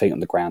keep our feet on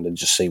the ground and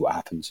just see what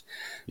happens.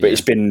 But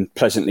It's been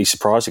pleasantly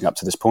surprising up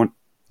to this point.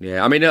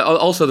 Yeah, I mean,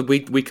 also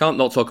we can't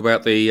not talk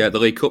about the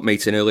League Cup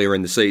meeting earlier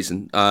in the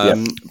season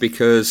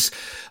because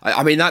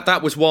I mean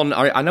that was one.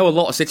 I know a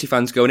lot of City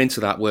fans going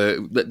into that where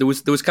there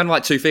was kind of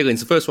like 2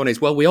 feelings. The first one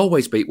is, well, we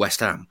always beat West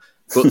Ham,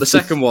 but the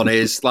second one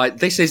is like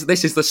this is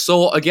the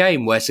sort of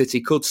game where City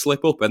could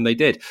slip up, and they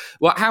did.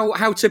 Well,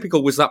 how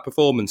typical was that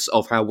performance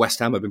of how West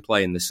Ham have been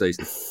playing this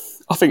season?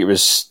 I think it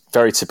was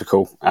very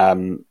typical.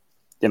 Our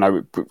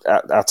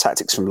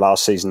tactics from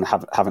last season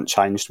haven't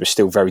changed. We're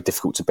still very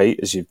difficult to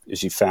beat, as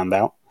you found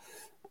out.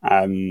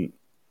 I don't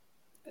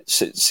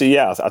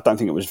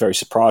think it was very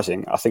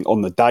surprising. I think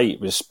on the day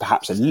it was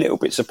perhaps a little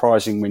bit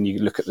surprising when you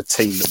look at the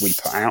team that we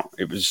put out.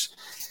 It was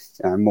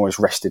Moyes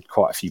rested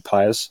quite a few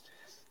players.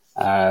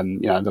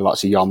 The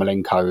likes of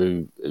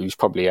Yarmolenko, who's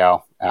probably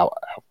our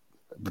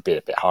would be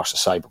a bit harsh to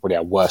say, but probably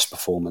our worst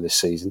performer this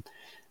season.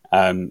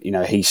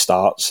 He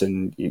starts,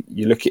 and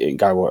you look at it and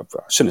go, well,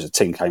 as soon as the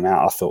team came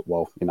out, I thought,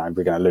 well,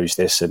 we're going to lose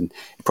this, and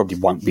it probably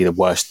won't be the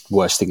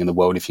worst thing in the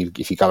world if you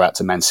go out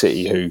to Man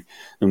City, who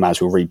might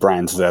as well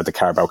rebrand the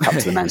Carabao Cup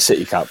to the Man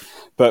City Cup.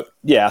 But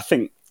yeah, I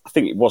think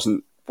it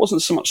wasn't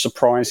so much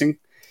surprising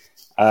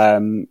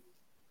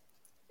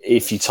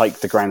if you take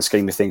the grand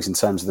scheme of things in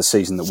terms of the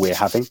season that we're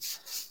having.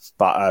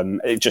 But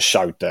it just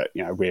showed that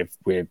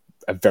we're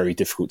a very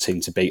difficult team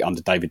to beat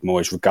under David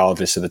Moyes,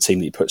 regardless of the team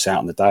that he puts out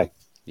on the day.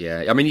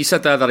 Yeah, I mean, you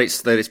said there that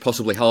it's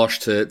possibly harsh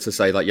to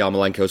say that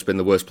Yarmolenko's been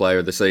the worst player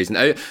of the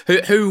season.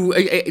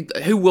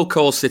 Who will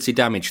cause City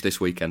damage this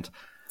weekend?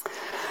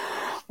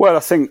 Well, I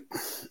think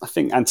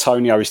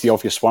Antonio is the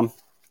obvious one.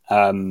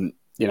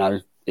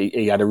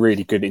 He had a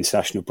really good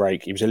international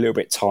break. He was a little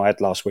bit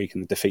tired last week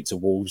in the defeat to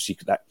Wolves. You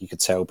could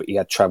tell, but he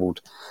had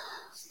travelled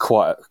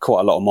quite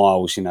a lot of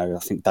miles. I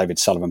think David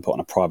Sullivan put on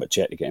a private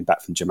jet to get him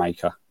back from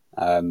Jamaica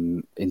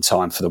in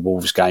time for the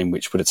Wolves game,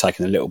 which would have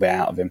taken a little bit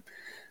out of him.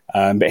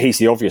 But he's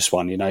the obvious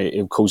one.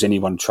 He'll cause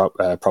anyone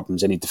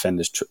problems, any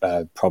defenders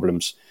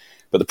problems.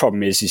 But the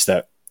problem is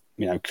that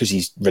because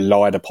he's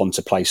relied upon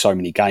to play so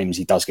many games,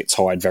 he does get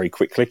tired very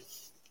quickly.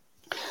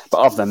 But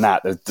other than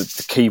that,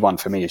 the key one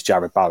for me is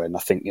Jarrod Bowen. I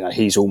think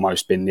he's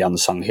almost been the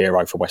unsung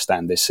hero for West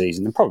Ham this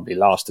season, and probably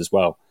last as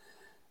well.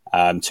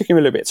 Took him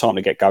a little bit of time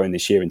to get going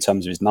this year in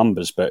terms of his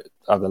numbers, but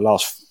over the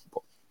last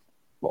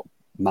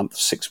month,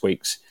 6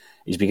 weeks,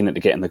 he's beginning to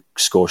get in the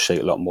score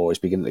sheet a lot more. He's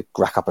beginning to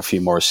rack up a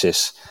few more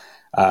assists,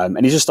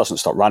 and he just doesn't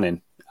stop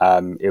running.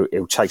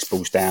 He'll chase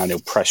balls down, he'll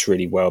press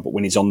really well, but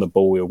when he's on the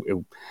ball,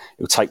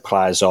 he'll take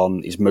players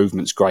on. His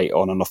movement's great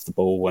on and off the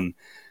ball, and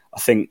I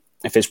think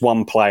if there's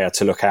one player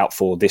to look out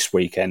for this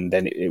weekend,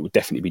 then it would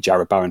definitely be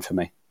Jarrod Bowen for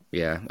me.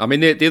 Yeah, I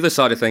mean, the other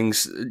side of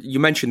things, you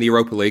mentioned the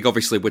Europa League.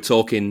 Obviously, we're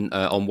talking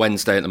on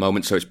Wednesday at the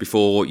moment, so it's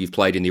before you've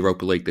played in the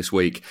Europa League this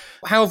week.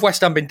 How have West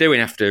Ham been doing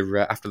after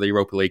the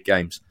Europa League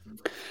games?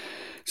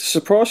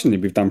 Surprisingly,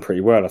 we've done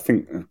pretty well. I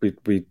think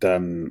we'd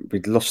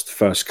lost the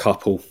first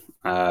couple.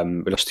 We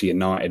lost to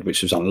United,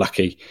 which was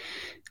unlucky,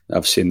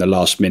 obviously in the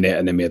last minute,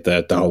 and then we had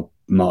the whole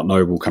Mark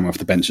Noble come off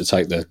the bench to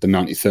take the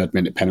 93rd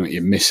minute penalty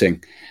and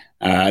missing.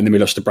 And then we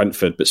lost to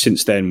Brentford. But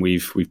since then,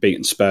 we've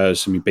beaten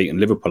Spurs and we've beaten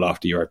Liverpool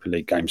after Europa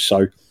League games.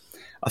 So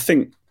I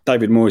think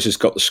David Moyes has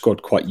got the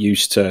squad quite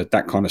used to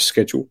that kind of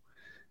schedule.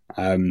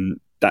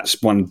 That's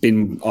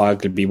been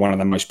arguably one of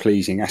the most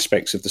pleasing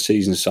aspects of the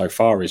season so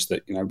far, is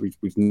that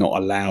we've not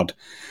allowed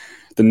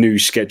the new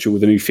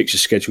fixture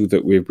schedule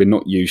that we're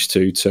not used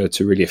to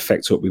really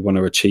affect what we want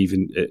to achieve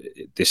in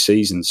this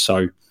season.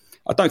 So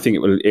I don't think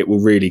it will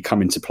really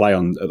come into play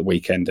at the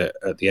weekend at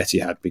the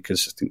Etihad,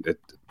 because I think that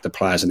the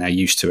players are now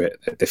used to it.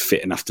 They're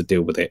fit enough to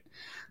deal with it.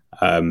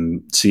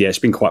 So yeah, it's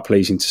been quite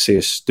pleasing to see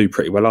us do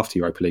pretty well after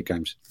Europa League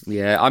games.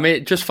 Yeah, I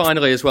mean, just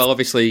finally as well,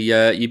 obviously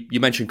you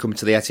mentioned coming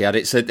to the Etihad.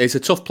 It's a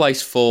tough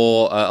place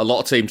for a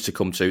lot of teams to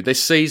come to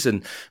this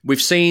season.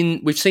 We've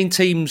seen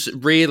teams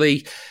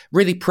really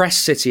press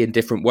City in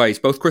different ways.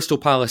 Both Crystal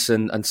Palace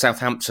and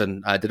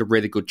Southampton did a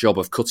really good job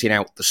of cutting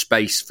out the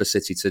space for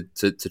City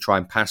to try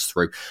and pass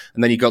through.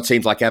 And then you've got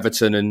teams like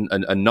Everton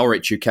and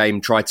Norwich who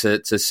tried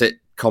to sit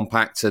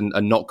compact and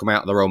not come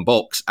out of their own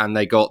box, and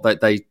they got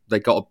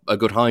a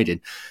good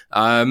hiding.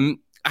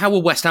 How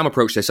will West Ham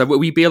approach this? Will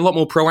we be a lot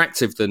more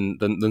proactive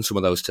than some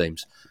of those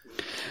teams?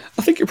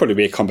 I think it'll probably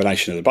be a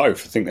combination of the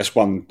both. I think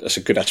that's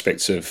a good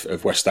aspect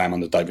of West Ham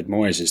under David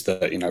Moyes, is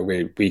that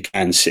we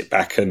can sit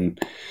back and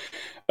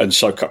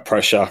soak up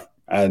pressure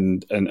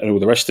and all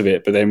the rest of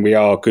it, but then we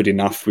are good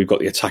enough. We've got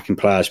the attacking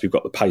players, we've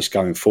got the pace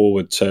going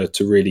forward to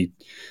really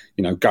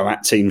go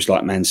at teams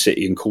like Man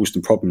City and cause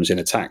them problems in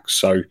attack.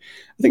 So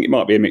I think it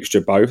might be a mixture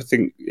of both. I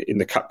think in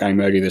the cup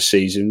game earlier this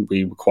season,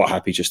 we were quite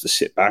happy just to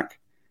sit back,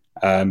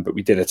 but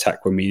we did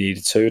attack when we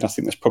needed to, and I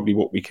think that's probably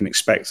what we can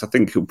expect. I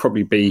think it'll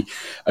probably be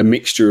a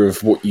mixture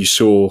of what you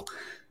saw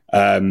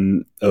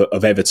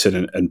of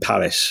Everton and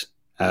Palace.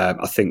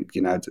 I think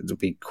they'll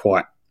be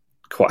quite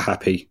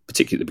happy,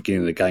 particularly at the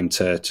beginning of the game,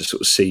 to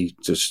sort of see,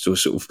 to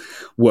sort of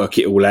work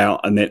it all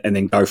out and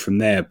then go from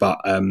there.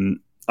 But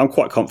I'm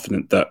quite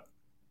confident that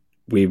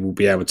we will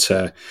be able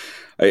to.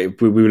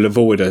 We will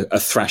avoid a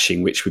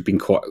thrashing, which we've been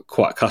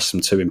quite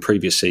accustomed to in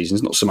previous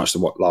seasons. Not so much the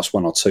last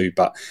one or two,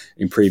 but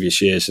in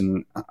previous years.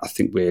 And I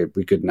think we're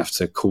good enough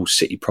to cause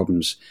City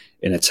problems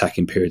in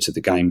attacking periods of the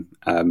game.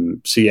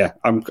 So yeah,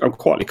 I'm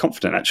quietly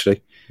confident,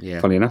 actually.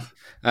 Yeah. Funny enough.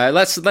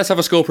 Let's have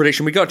a score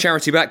prediction. We got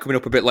Charity Back coming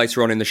up a bit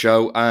later on in the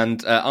show,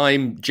 and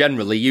I'm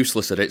generally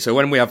useless at it. So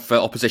when we have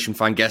opposition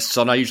fan guests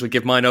on, I usually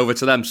give mine over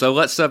to them. So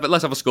let's have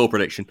a score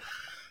prediction.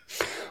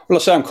 Well,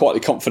 I say I'm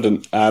quietly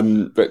confident,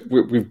 but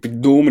we've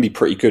been normally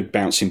pretty good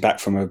bouncing back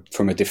from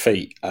a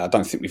defeat. I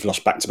don't think we've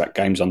lost back-to-back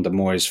games under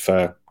Moyes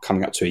for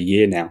coming up to a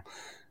year now.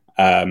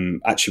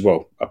 Actually,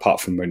 well,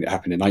 apart from when it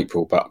happened in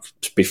April, but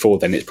before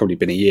then it's probably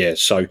been a year.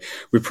 So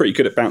we're pretty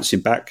good at bouncing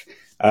back.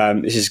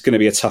 This is going to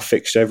be a tough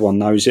fixture. Everyone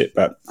knows it,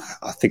 but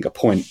I think a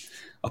point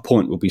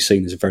will be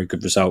seen as a very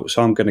good result.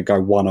 So I'm going to go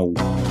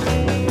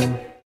 1-1.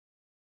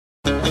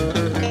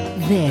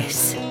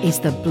 This is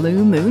the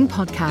Blue Moon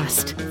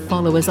Podcast.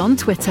 Follow us on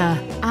Twitter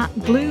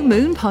 @Blue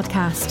Moon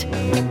Podcast.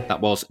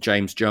 That was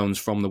James Jones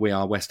from the We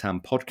Are West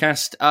Ham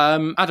podcast.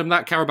 Adam,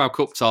 that Carabao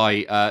Cup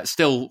tie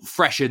still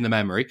fresh in the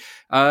memory.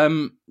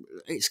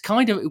 It's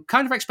kind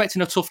of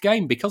expecting a tough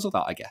game because of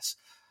that, I guess.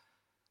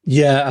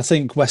 Yeah, I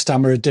think West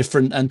Ham are a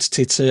different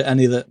entity to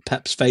any that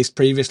Pep's faced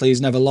previously.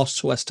 He's never lost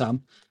to West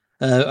Ham,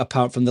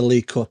 apart from the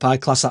League Cup. I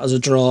class that as a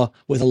draw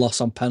with a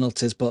loss on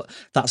penalties, but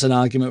that's an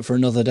argument for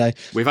another day.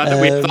 We've had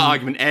that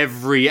argument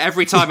every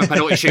time a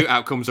penalty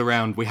shootout comes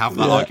around. We have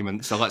that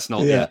argument, so let's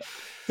not. Yeah,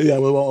 we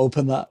won't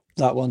open that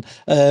one.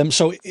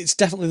 So it's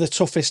definitely the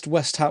toughest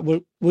West Ham.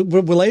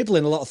 We're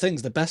labelling a lot of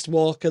things: the best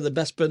Walker, the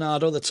best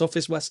Bernardo, the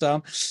toughest West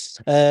Ham.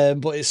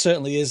 But it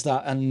certainly is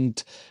that,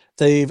 and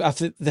they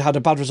had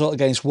a bad result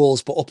against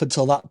Wolves, but up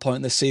until that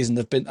point this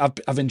season,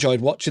 I've enjoyed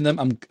watching them.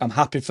 I'm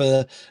happy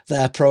for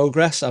their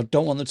progress. I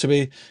don't want them to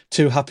be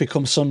too happy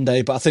come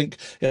Sunday, but I think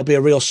it'll be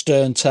a real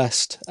stern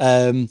test.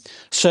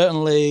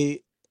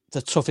 Certainly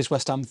the toughest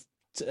West Ham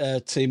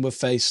team we've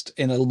faced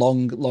in a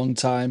long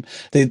time.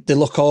 They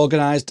look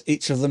organised.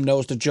 Each of them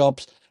knows the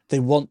jobs. They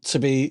want to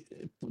be.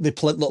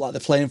 Look like they're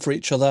playing for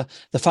each other.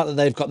 The fact that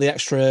they've got the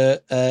extra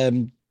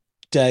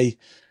day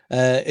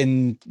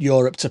in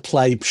Europe to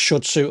play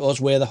should suit us.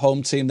 We're the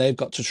home team. They've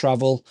got to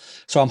travel,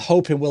 so I'm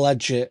hoping we'll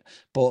edge it.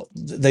 But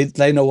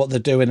they know what they're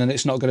doing, and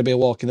it's not going to be a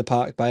walk in the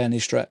park by any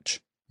stretch.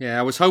 Yeah,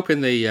 I was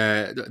hoping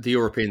the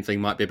European thing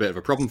might be a bit of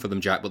a problem for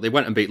them, Jack, but they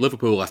went and beat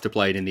Liverpool after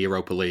playing in the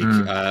Europa League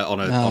on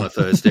a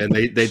Thursday, and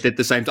they did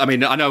the same. I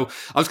mean, I know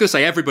I was going to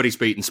say everybody's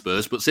beaten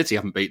Spurs, but City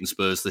haven't beaten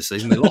Spurs this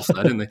season. They lost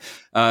that, didn't they?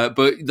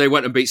 But they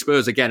went and beat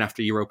Spurs again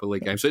after Europa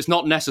League game, so it's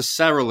not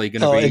necessarily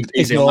going to be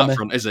easy on that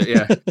front, is it?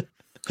 Yeah.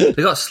 They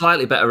got a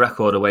slightly better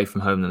record away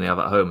from home than they have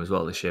at home as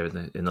well this year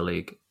in the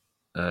league.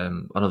 I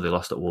know they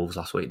lost at Wolves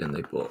last week, didn't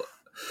they? But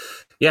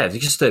yeah, they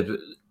just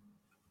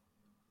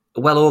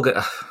well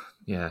organised.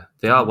 Yeah,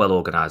 they are well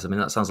organised. I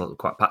mean, that sounds like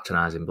quite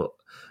patronising, but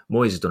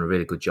Moyes has done a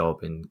really good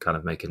job in kind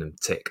of making them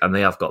tick, and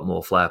they have got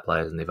more flair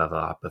players than they've ever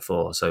had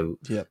before. So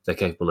they're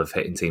capable of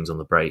hitting teams on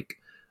the break,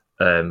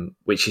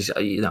 which is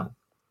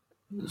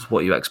it's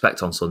what you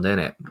expect on Sunday, isn't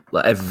it?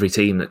 Like every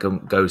team that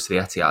goes to the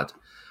Etihad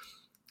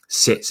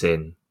sits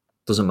in.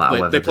 Doesn't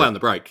matter whether they play on the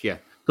break. Yeah,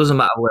 doesn't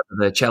matter whether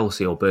they're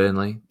Chelsea or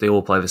Burnley. They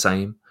all play the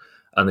same,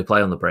 and they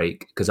play on the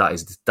break because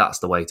that's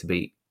the way to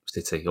beat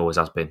City. Always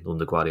has been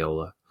under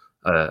Guardiola.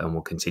 And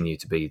will continue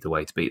to be the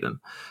way to beat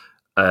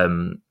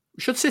them.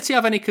 Should City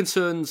have any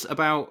concerns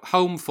about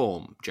home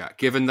form, Jack?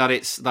 Given that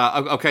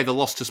the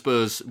loss to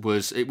Spurs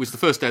was the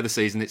first day of the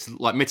season. It's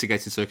like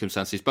mitigating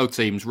circumstances. Both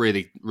teams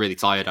really, really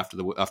tired after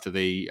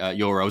the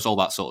Euros, all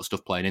that sort of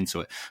stuff playing into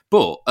it.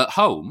 But at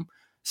home,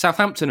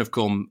 Southampton have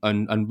come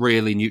and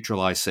really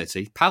neutralised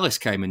City. Palace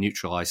came and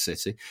neutralised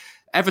City.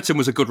 Everton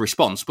was a good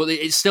response, but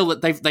it's still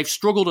that they've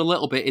struggled a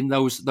little bit in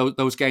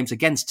those games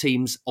against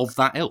teams of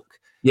that ilk.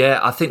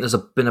 Yeah, I think there's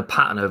been a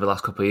pattern over the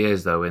last couple of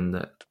years, though, in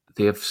that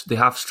they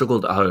have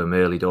struggled at home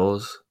early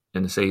doors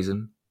in the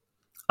season,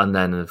 and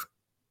then have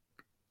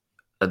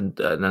kind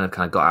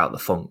of got out of the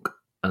funk.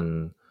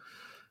 And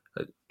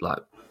like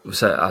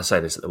I say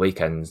this at the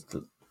weekend,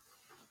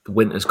 the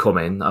winter's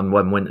coming, and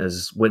when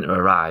winter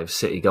arrives,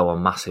 City go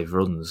on massive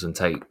runs and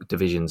take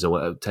divisions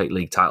away, take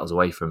league titles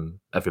away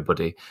from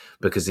everybody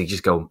because they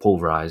just go and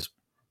pulverise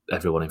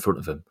everyone in front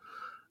of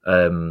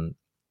them.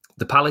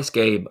 The Palace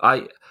game,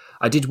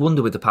 I did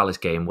wonder with the Palace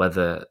game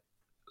whether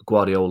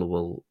Guardiola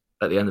will,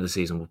 at the end of the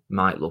season,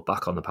 might look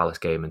back on the Palace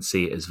game and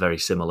see it as very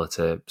similar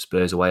to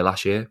Spurs away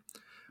last year,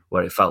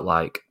 where it felt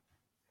like,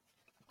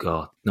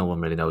 God, no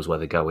one really knows where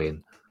they're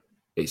going.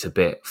 It's a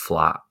bit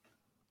flat.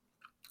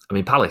 I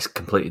mean, Palace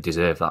completely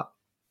deserved that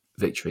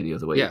victory the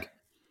other week. Yeah.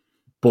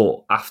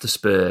 But after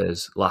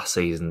Spurs last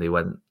season, they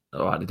went,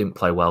 all right, they didn't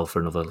play well for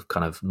another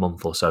kind of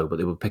month or so, but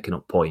they were picking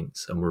up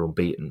points and were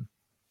unbeaten.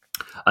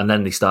 And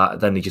then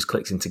they just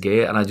clicked into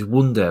gear. And I just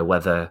wonder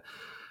whether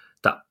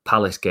that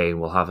Palace game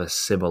will have a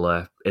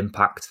similar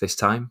impact this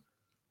time.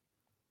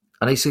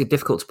 And it's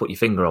difficult to put your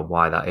finger on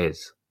why that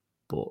is.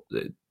 But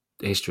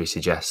history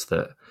suggests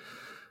that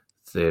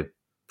they're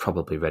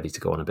probably ready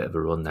to go on a bit of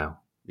a run now.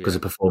 Because the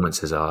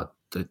performances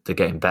they're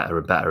getting better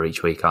and better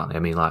each week, aren't they? I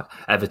mean, like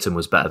Everton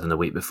was better than the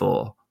week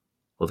before,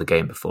 or the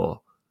game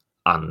before.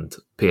 And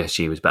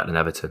PSG was better than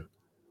Everton.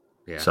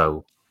 Yeah.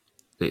 So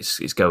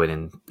it's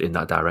going in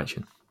that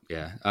direction.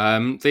 Yeah.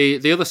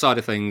 The other side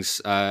of things,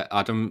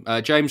 Adam,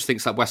 James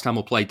thinks that West Ham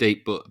will play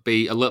deep, but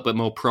be a little bit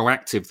more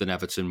proactive than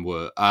Everton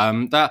were.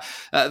 That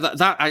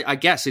I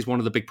guess is one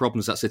of the big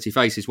problems that City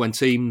faces when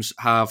teams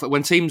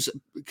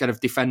kind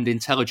of defend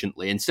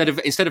intelligently instead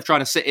of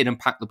trying to sit in and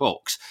pack the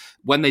box.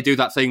 When they do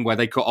that thing where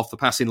they cut off the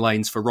passing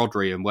lanes for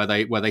Rodri and where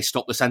they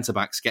stop the centre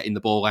backs getting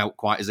the ball out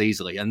quite as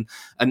easily, and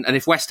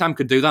if West Ham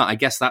can do that, I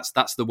guess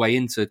that's the way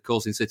into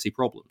causing City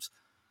problems.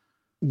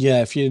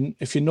 Yeah, if you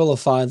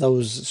nullify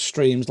those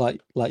streams,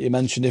 like you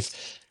mentioned,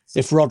 if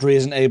Rodri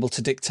isn't able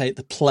to dictate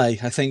the play,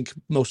 I think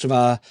most of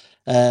our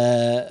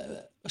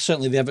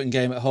certainly the Everton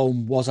game at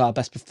home was our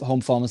best home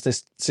performance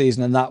this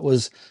season, and that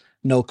was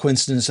no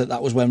coincidence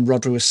that was when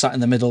Rodri was sat in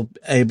the middle,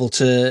 able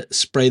to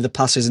spray the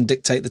passes and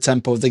dictate the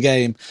tempo of the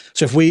game.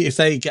 So if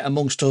they get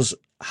amongst us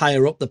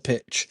higher up the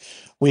pitch,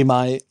 we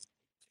might.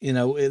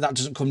 That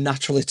doesn't come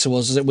naturally to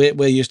us.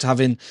 We're used to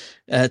having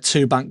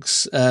two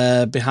banks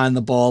behind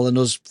the ball and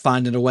us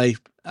finding a way,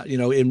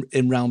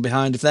 in round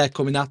behind. If they're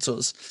coming at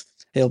us,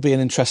 it'll be an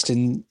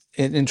interesting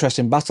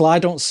battle. I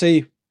don't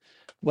see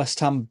West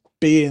Ham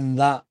being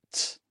that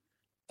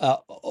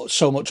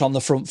so much on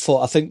the front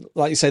foot. I think,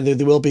 like you say,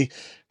 they will be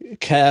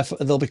careful.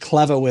 They'll be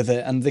clever with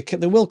it, and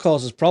they will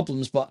cause us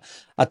problems. But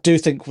I do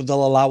think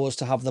they'll allow us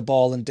to have the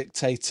ball and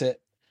dictate it.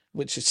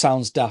 Which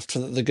sounds daft,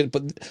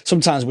 but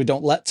sometimes we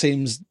don't let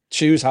teams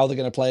choose how they're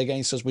going to play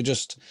against us. We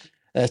just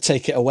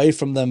take it away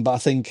from them. But I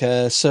think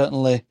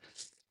certainly,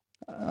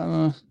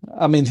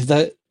 I mean,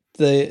 the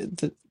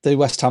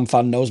West Ham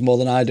fan knows more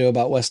than I do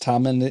about West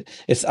Ham, and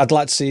if I'd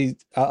like to see,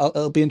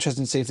 it'll be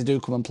interesting to see if they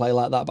do come and play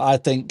like that. But I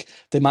think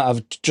they might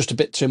have just a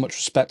bit too much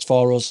respect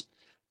for us,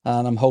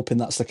 and I'm hoping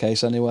that's the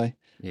case anyway.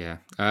 Yeah.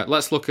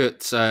 Let's look at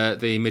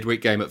the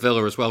midweek game at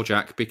Villa as well,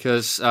 Jack,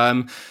 because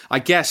I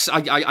guess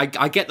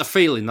I get the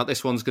feeling that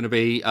this one's going to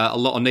be a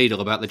lot of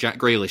needle about the Jack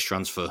Grealish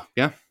transfer.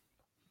 Yeah.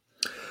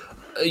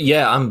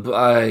 Yeah,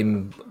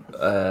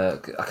 I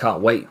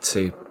can't wait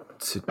to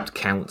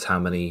count how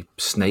many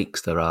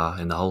snakes there are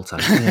in the whole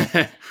tank.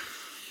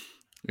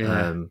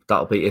 Yeah.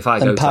 That'll be if I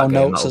and go to that pound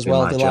game, notes that'll as be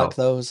well. my They job. like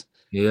those.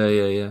 Yeah.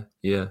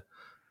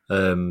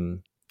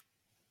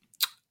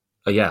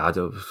 I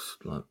do,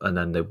 and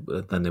then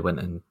they went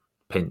and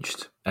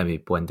pinched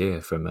Emi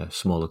Buendia from a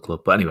smaller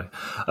club. But anyway,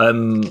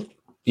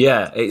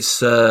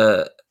 it's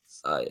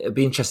it'd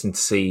be interesting to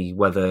see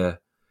whether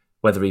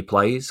he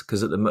plays,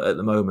 because at the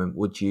moment,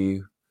 would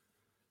you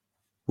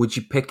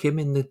pick him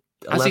in the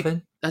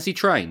 11? Has he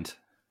trained?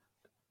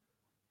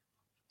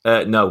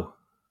 No.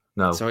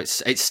 So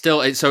it's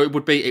still so it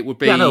would be.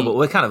 Yeah, no, but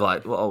we're kind of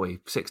like, what are we,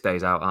 6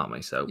 days out, aren't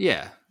we? So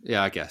yeah,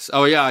 I guess.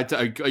 Oh yeah,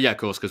 of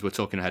course, because we're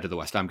talking ahead of the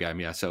West Ham game.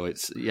 Yeah, so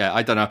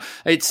I don't know.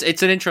 It's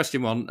an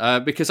interesting one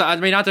because I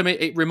mean, Adam,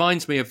 it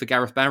reminds me of the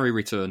Gareth Barry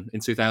return in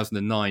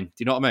 2009. Do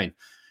you know what I mean?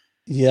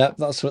 Yeah,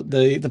 that's what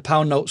the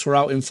pound notes were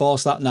out in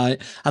force that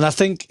night, and I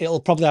think it'll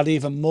probably add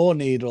even more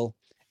needle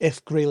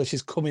if Grealish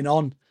is coming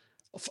on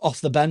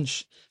off the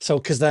bench. So,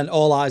 because then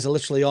all eyes are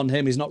literally on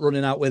him. He's not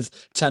running out with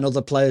 10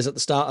 other players at the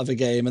start of a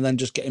game and then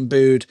just getting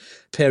booed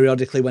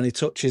periodically when he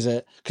touches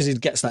it, because he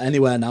gets that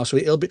anywhere now. So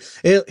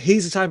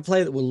he's the type of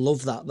player that will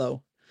love that,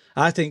 though.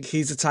 I think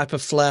he's the type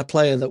of flair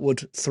player that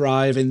would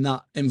thrive in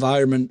that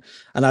environment,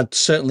 and I'd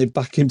certainly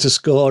back him to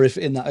score if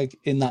in that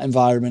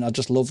environment. I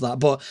just love that.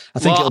 But I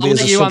think it'll be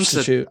as a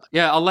substitute.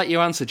 I'll let you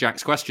answer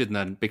Jack's question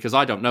then, because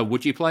I don't know.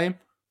 Would you play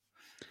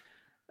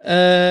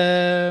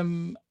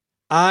him?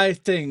 I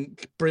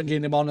think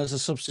bringing him on as a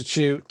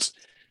substitute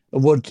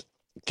would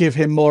give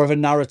him more of a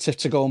narrative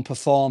to go and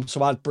perform.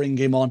 So I'd bring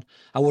him on.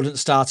 I wouldn't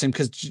start him,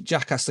 because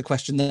Jack asked the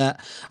question there.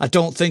 I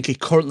don't think he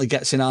currently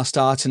gets in our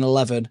starting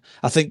 11.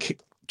 I think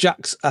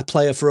Jack's a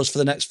player for us for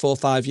the next 4 or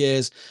 5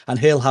 years, and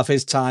he'll have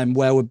his time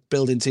where we're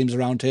building teams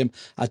around him.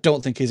 I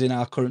don't think he's in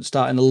our current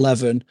starting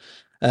 11,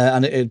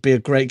 and it'd be a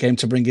great game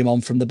to bring him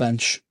on from the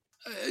bench.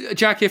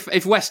 Jack,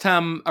 if West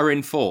Ham are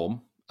in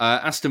form,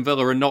 Aston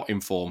Villa are not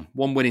in form.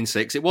 1 win in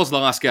 6. It was the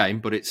last game,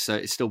 but it's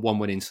still 1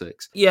 win in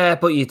 6. Yeah,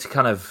 but you'd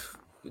kind of,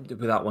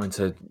 without wanting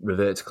to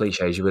revert to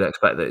cliches, you would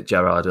expect that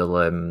Gerrard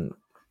will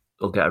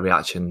get a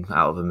reaction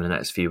out of them in the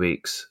next few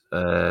weeks,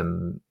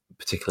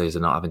 particularly as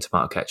they're not having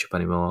tomato ketchup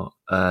anymore.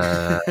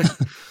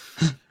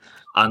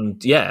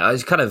 And yeah,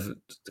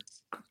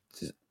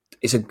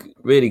 it's a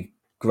really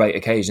great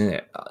occasion, isn't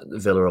it?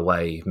 Villa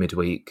away,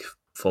 midweek,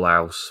 full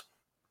house.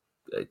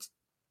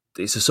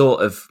 It's a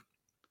sort of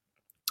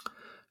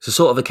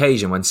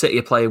occasion when City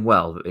are playing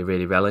well that they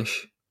really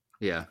relish.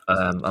 Yeah.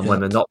 When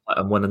they're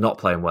not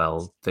playing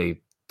well,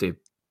 they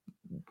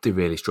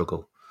really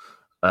struggle.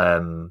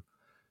 So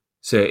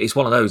it's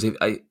one of those.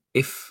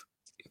 If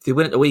they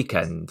win at the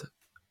weekend,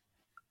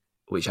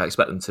 which I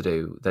expect them to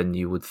do, then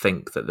you would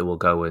think that they will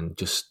go and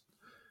just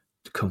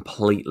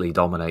completely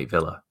dominate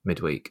Villa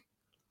midweek.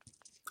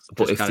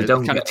 But if they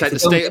don't take the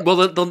sting,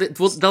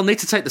 they'll need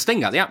to take the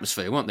sting out of the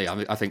atmosphere, won't they?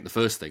 I think the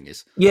first thing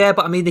is. Yeah,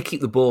 but I mean, they keep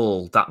the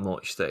ball that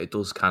much that it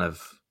does kind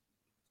of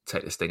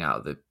take the sting out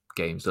of the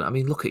games. I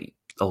mean, look at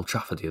Old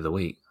Trafford the other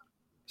week.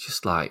 It's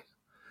just like,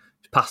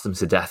 passed them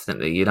to death,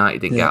 didn't they? United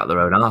didn't get out of their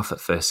own half at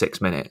the first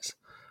 6 minutes.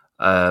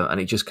 And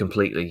it just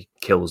completely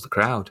kills the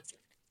crowd.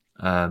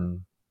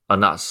 And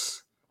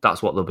that's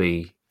what he'll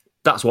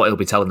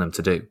be telling them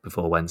to do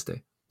before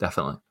Wednesday,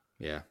 definitely.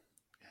 Yeah.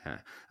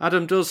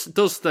 Adam, does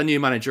the new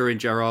manager in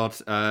Gerrard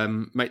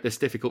make this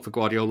difficult for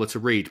Guardiola to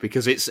read?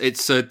 Because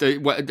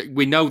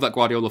we know that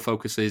Guardiola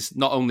focuses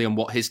not only on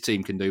what his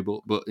team can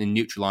do, but in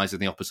neutralising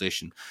the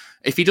opposition.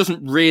 If he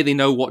doesn't really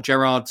know what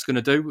Gerrard's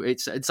going to do,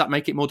 does that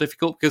make it more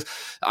difficult? Because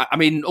I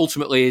mean,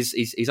 ultimately,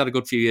 he's had a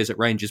good few years at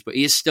Rangers, but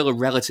he is still a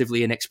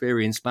relatively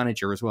inexperienced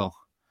manager as well.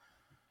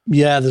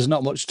 Yeah, there's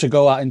not much to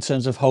go at in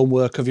terms of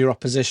homework of your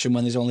opposition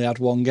when he's only had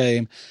one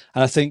game,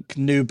 and I think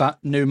new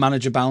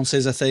manager bounce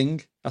is a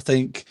thing. I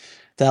think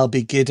they'll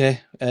be giddy.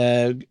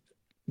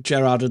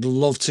 Gerrard would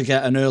love to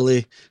get an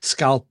early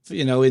scalp,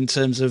 in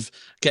terms of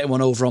getting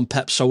one over on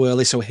Pep so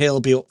early, so he'll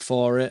be up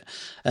for it.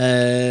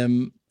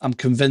 I'm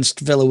convinced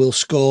Villa will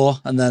score,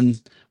 and then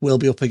we'll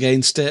be up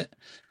against it.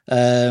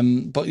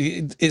 But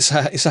it's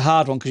a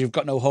hard one because you've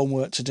got no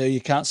homework to do.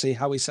 You can't see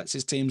how he sets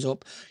his teams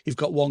up. You've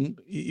got one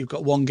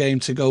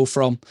game to go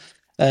from,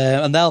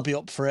 and they'll be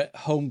up for it.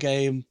 Home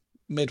game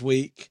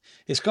midweek.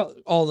 It's got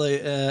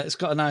it's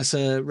got a nice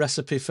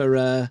recipe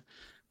for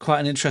quite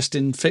an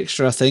interesting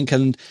fixture, I think.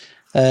 And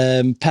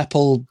Pep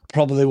will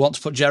probably want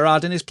to put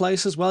Gerrard in his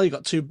place as well. You've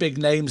got two big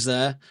names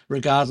there,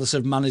 regardless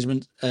of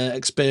management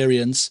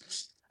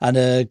experience, and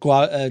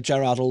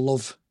Gerrard will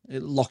love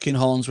locking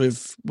horns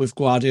with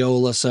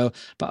Guardiola. So,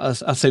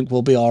 but I think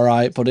we'll be all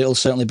right. But it'll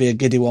certainly be a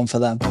giddy one for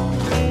them.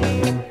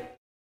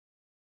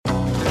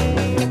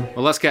 Well,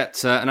 Well, let's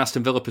get an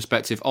Aston Villa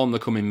perspective on the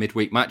coming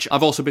midweek match.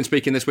 I've also been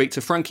speaking this week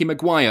to Frankie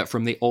Maguire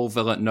from the All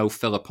Villa No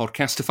Filler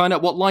podcast to find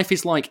out what life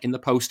is like in the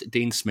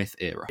post-Dean Smith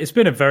era. It's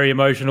been a very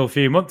emotional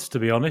few months, to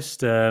be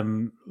honest.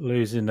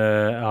 Losing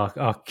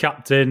our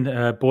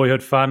captain,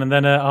 boyhood fan, and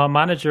then our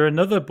manager,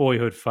 another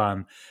boyhood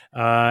fan.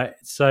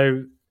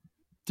 So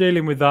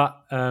dealing with that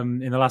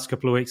in the last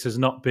couple of weeks has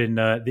not been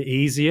the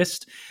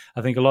easiest.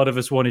 I think a lot of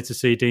us wanted to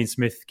see Dean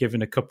Smith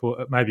given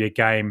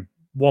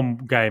one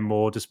game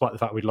more, despite the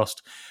fact we'd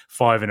lost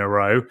 5 in a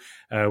row,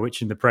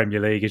 which in the Premier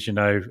League, as you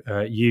know,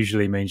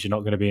 usually means you're not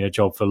going to be in a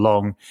job for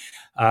long.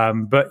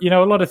 But,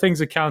 a lot of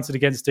things are counted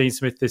against Dean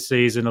Smith this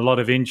season, a lot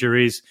of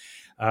injuries,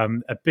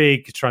 a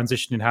big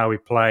transition in how we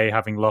play,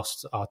 having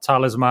lost our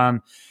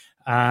talisman,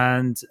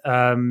 and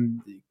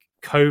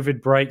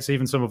COVID breaks,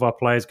 even some of our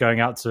players going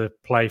out to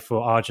play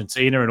for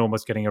Argentina and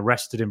almost getting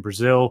arrested in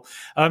Brazil.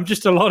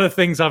 Just a lot of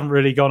things haven't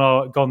really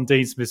gone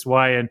Dean Smith's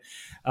way.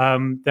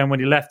 And then when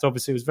he left,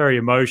 obviously, it was very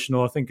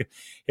emotional. I think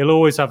he'll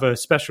always have a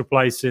special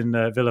place in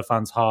Villa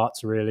fans'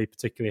 hearts, really,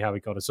 particularly how he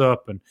got us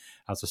up. And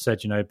as I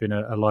said, been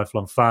a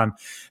lifelong fan.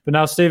 But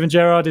now Steven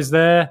Gerrard is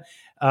there.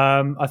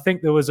 I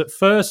think there was at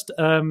first...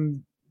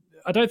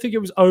 I don't think it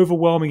was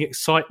overwhelming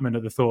excitement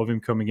at the thought of him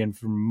coming in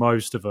from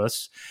most of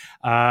us.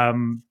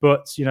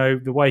 But,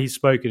 the way he's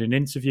spoken in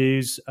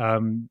interviews,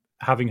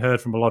 having heard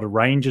from a lot of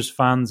Rangers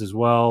fans as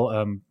well,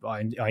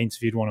 I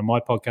interviewed one on my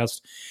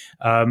podcast,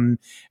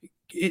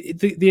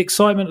 the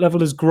excitement level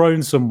has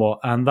grown somewhat,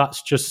 and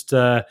that's just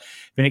been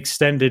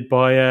extended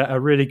by a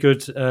really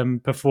good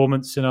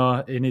performance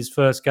in his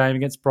first game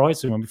against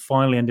Brighton when we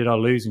finally ended our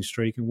losing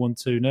streak and won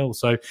 2-0.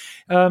 So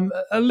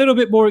a little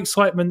bit more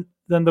excitement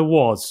than there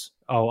was,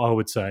 I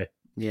would say.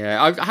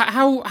 Yeah,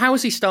 how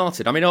has he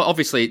started? I mean,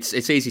 obviously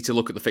it's easy to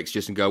look at the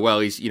fixtures and go, well,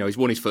 he's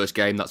won his first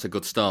game, that's a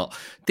good start.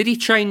 Did he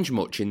change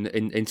much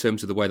in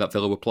terms of the way that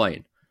Villa were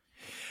playing?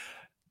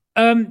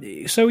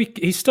 So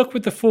he stuck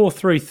with the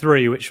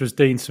 4-3-3, which was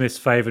Dean Smith's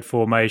favoured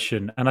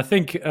formation, and I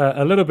think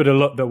a little bit of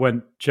luck that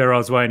went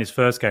Gerrard's way in his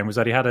first game was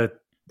that he had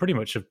pretty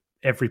much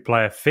every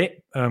player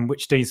fit,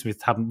 which Dean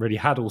Smith hadn't really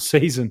had all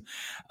season.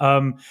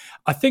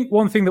 I think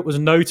one thing that was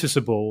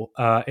noticeable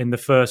in the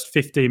first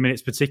 15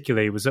 minutes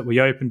particularly was that we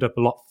opened up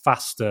a lot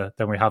faster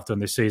than we have done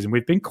this season.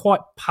 We've been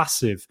quite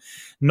passive,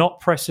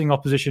 not pressing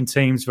opposition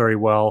teams very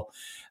well,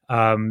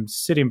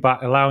 sitting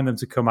back, allowing them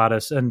to come at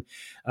us. And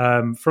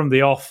from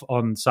the off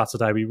on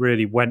Saturday, we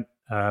really went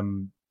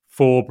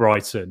for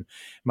Brighton,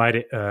 made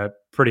it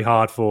pretty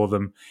hard for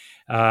them.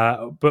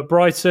 But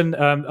Brighton,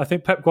 I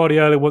think Pep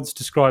Guardiola once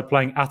described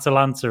playing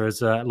Atalanta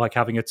as like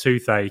having a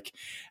toothache.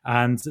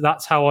 And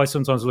that's how I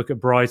sometimes look at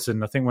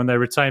Brighton. I think when they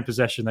retain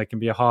possession, they can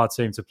be a hard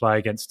team to play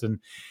against. And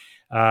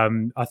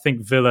I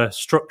think Villa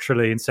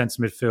structurally in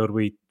centre midfield,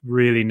 we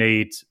really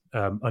need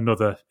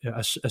another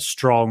a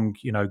strong,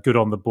 good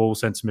on the ball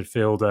centre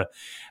midfielder.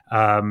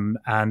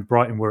 And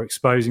Brighton were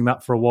exposing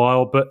that for a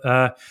while. But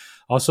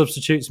our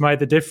substitutes made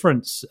the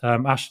difference.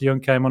 Ashley Young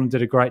came on and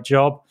did a great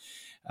job.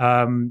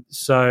 And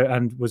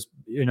was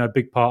a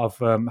big part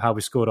of how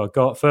we scored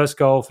our first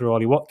goal through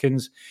Ollie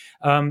Watkins.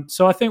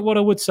 So I think what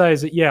I would say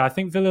is that I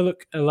think Villa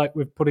look like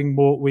we're putting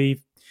more.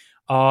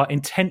 Our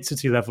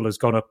intensity level has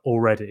gone up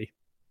already.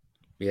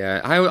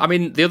 Yeah, I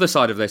mean the other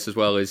side of this as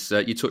well is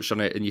you touched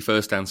on it in your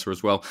first answer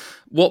as well.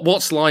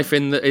 What's life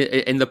in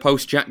the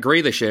post Jack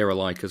Grealish era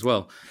like as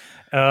well?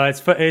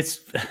 It's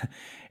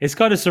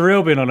kind of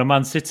surreal being on a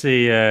Man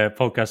City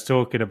podcast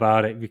talking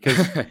about it because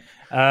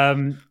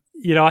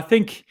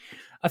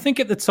I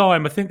think at the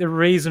time, the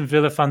reason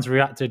Villa fans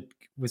reacted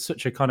with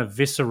such a kind of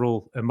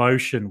visceral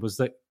emotion was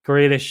that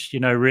Grealish,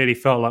 really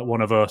felt like one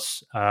of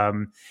us.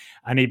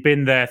 And he'd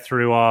been there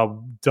through our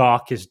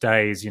darkest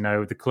days,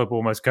 the club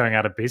almost going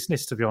out of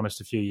business, to be honest,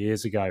 a few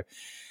years ago.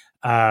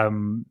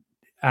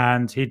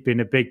 And he'd been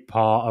a big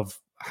part of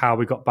how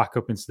we got back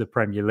up into the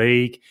Premier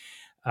League.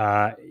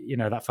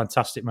 That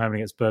fantastic moment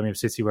against Birmingham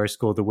City where he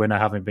scored the winner,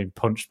 having been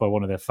punched by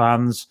one of their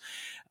fans.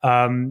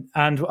 And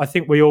I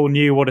think we all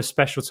knew what a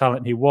special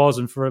talent he was.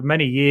 And for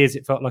many years,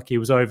 it felt like he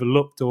was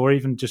overlooked or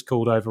even just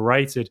called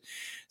overrated.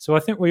 So I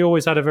think we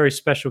always had a very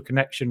special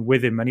connection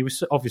with him. And he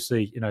was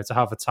obviously, to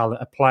have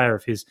a player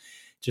of his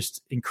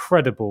just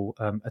incredible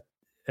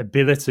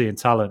ability and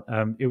talent.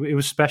 It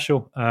was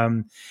special.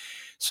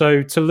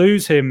 So to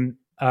lose him,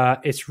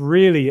 it's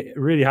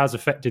really has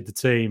affected the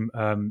team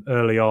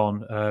early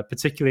on,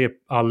 particularly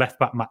our left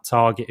back Matt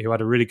Targett, who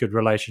had a really good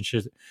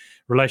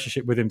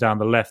relationship with him down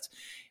the left.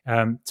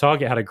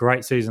 Targett had a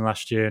great season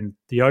last year, and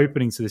the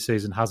opening to the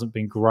season hasn't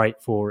been great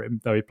for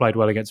him, though he played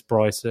well against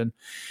Brighton.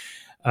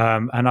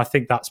 And I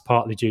think that's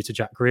partly due to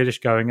Jack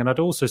Grealish going. And I'd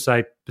also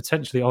say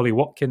potentially Ollie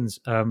Watkins.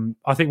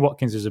 I think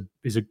Watkins is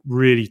a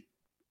really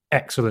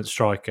excellent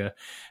striker.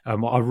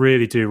 I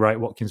really do rate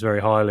Watkins very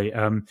highly.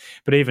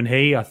 But even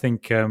he, I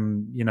think,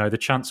 the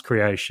chance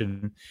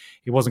creation,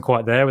 he wasn't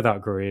quite there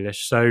without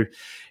Grealish. So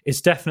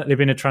it's definitely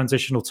been a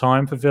transitional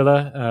time for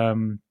Villa.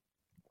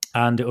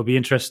 And it'll be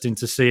interesting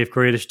to see if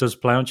Grealish does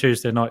play on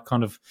Tuesday night,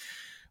 kind of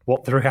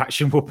what the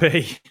reaction will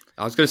be.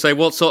 I was going to say,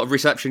 what sort of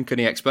reception can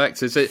he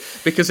expect? Is it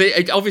because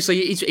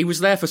obviously he was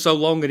there for so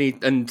long,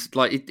 and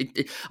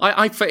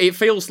it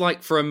feels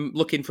like from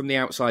looking from the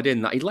outside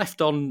in that he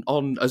left on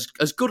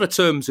as good a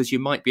terms as you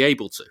might be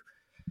able to.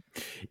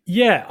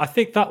 Yeah, I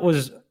think that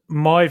was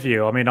my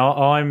view. I mean,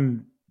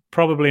 I'm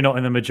probably not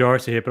in the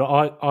majority here,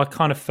 but I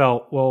kind of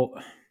felt, well,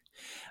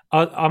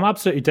 I'm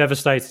absolutely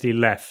devastated he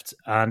left,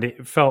 and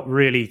it felt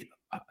really,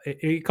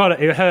 it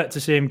hurt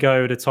to see him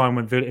go at a time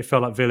when it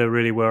felt like Villa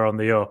really were on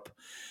the up.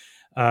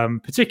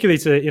 Particularly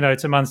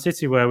to Man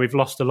City, where we've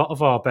lost a lot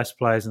of our best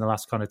players in the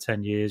last kind of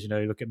 10 years. You know,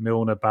 you look at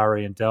Milner,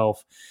 Barry and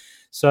Delph.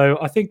 So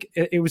I think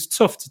it was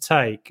tough to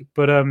take,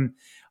 but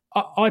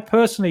I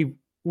personally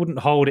wouldn't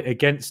hold it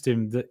against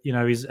him that, you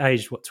know, he's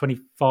aged,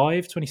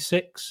 25,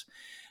 26?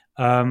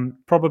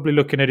 Probably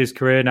looking at his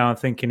career now and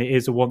thinking it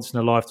is a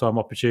once-in-a-lifetime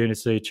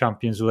opportunity.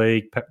 Champions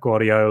League, Pep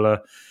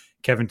Guardiola,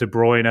 Kevin De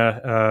Bruyne.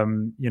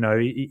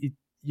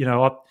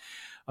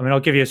 I'll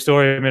give you a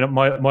story. I mean,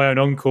 my own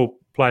uncle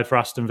played for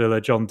Aston Villa,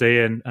 John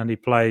Dean, and he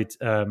played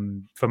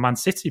for Man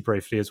City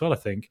briefly as well, I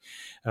think,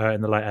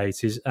 in the late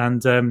 80s.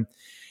 And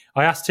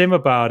I asked him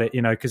about it,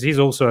 you know, because he's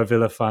also a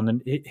Villa fan,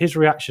 and his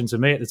reaction to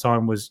me at the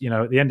time was, you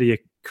know, at the end of your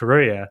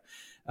career,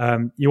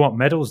 you want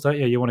medals, don't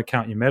you? You want to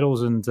count your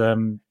medals,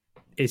 and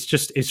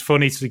it's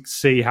funny to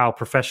see how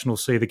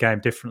professionals see the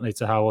game differently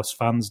to how us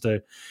fans do.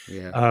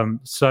 Yeah.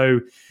 So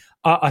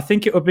I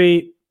think it would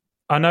be.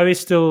 I know he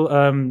still,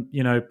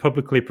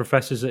 publicly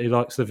professes that he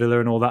likes the Villa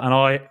and all that, and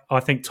I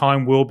think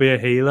time will be a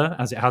healer,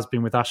 as it has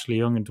been with Ashley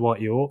Young and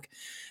Dwight York.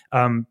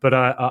 But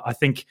I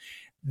think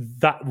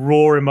that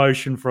raw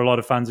emotion for a lot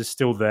of fans is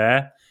still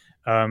there.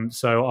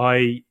 So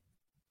I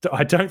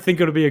don't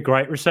think it'll be a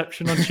great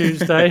reception on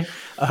Tuesday.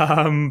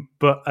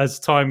 But as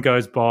time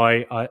goes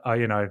by,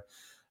 I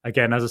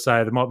again, as I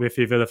say, there might be a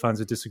few Villa fans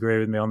who disagree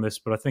with me on this,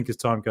 but I think as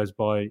time goes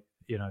by,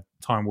 you know,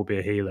 time will be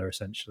a healer,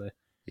 essentially.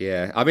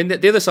 Yeah, I mean,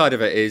 the other side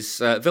of it is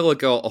Villa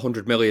got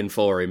 100 million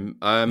for him.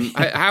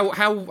 How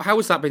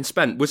has that been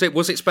spent? Was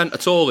it spent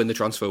at all in the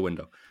transfer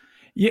window?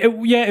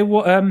 Yeah.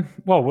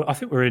 Well, I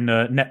think we're in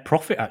net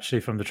profit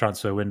actually from the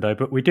transfer window,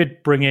 but we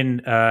did bring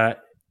in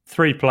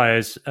 3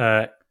 players: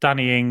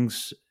 Danny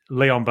Ings,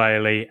 Leon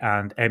Bailey,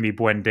 and Emi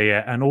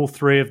Buendia, and all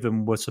 3 of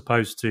them were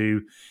supposed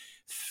to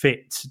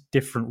fit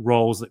different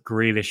roles that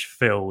Grealish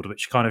filled,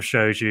 which kind of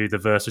shows you the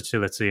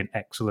versatility and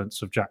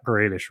excellence of Jack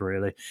Grealish,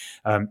 really.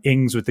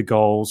 Ings with the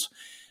goals,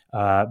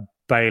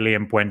 Bailey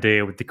and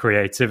Buendia with the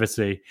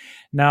creativity.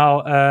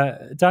 Now,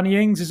 Danny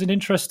Ings is an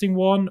interesting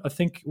one. I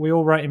think we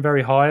all rate him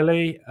very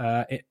highly.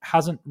 It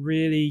hasn't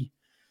really...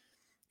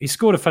 He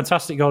scored a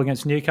fantastic goal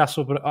against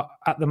Newcastle, but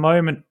at the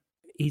moment,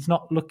 he's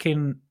not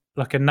looking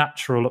like a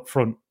natural up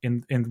front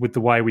in with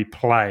the way we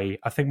play.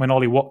 I think when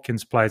Ollie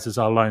Watkins plays as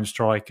our lone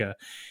striker,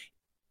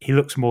 he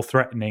looks more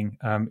threatening.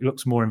 He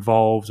looks more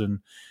involved and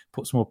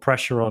puts more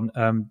pressure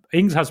on.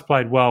 Ings has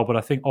played well, but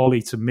I think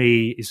Ollie, to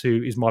me,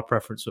 is my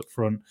preference up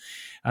front.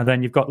 And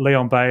then you've got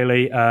Leon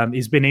Bailey.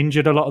 He's been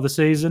injured a lot of the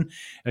season.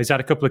 He's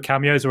had a couple of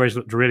cameos where he's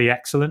looked really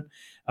excellent.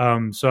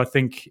 So I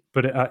think,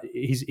 but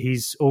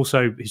he's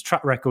also, his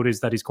track record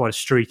is that he's quite a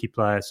streaky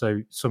player.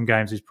 So some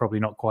games he's probably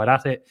not quite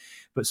at it.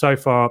 But so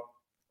far,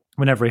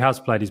 whenever he has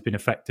played, he's been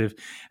effective.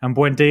 And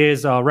Buendia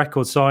is our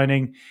record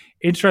signing.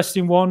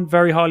 Interesting one,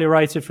 very highly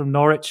rated from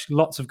Norwich,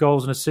 lots of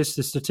goals and assists.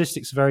 The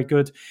statistics are very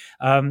good.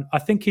 I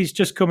think he's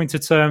just coming to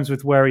terms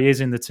with where he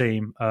is in the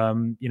team.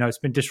 It's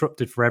been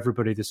disrupted for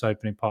everybody this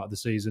opening part of the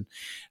season.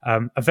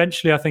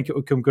 Eventually, I think it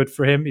would come good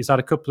for him. He's had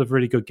a couple of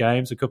really good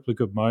games, a couple of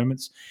good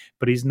moments,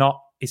 but it's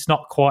not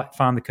quite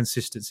found the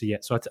consistency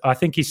yet. So I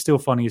think he's still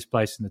finding his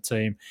place in the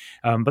team.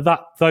 But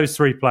those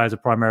 3 players are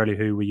primarily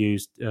who we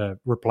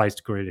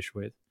replaced Grealish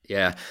with.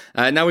 Yeah.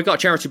 Now we've got a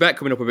charity bet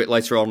coming up a bit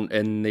later on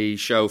in the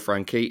show,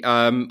 Frankie.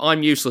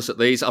 I'm useless at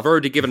these. I've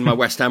already given my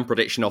West Ham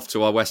prediction off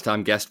to our West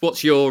Ham guest.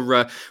 What's your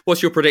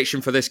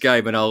prediction for this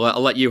game? And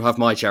I'll let you have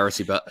my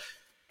charity bet.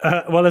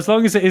 Well, as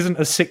long as it isn't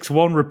a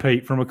 6-1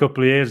 repeat from a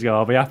couple of years ago,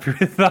 I'll be happy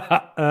with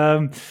that.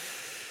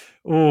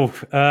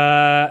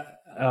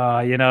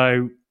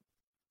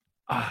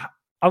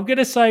 I'm going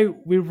to say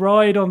we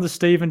ride on the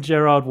Steven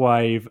Gerrard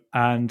wave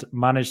and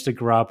manage to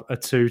grab a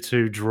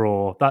 2-2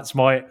 draw. That's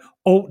my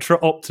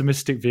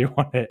ultra-optimistic view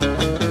on it.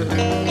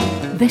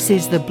 This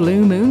is the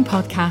Blue Moon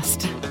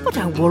Podcast. But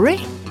don't worry,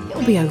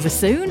 it'll be over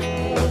soon.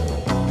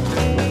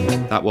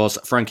 That was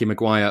Frankie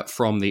Maguire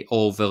from the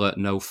All Villa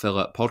No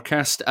Filler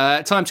podcast.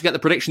 Time to get the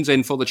predictions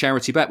in for the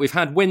charity bet. We've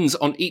had wins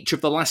on each of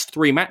the last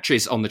 3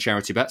 matches on the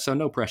charity bet, so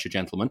no pressure,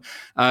 gentlemen.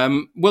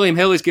 William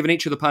Hill has given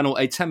each of the panel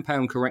a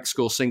 £10 correct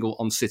score single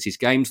on City's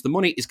games. The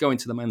money is going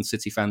to the Man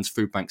City Fans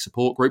Food Bank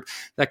Support Group.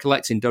 They're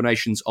collecting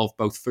donations of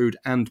both food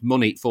and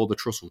money for the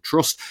Trussell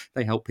Trust.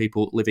 They help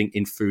people living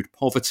in food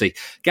poverty.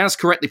 Gaz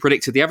correctly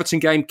predicted the Everton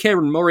game.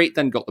 Kieran Murray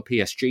then got the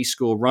PSG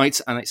score right,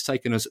 and it's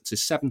taken us to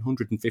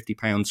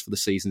 £750 for the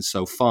season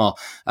so far.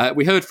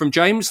 We heard from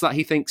James that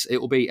he thinks it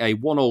will be a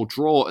 1-1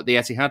 draw at the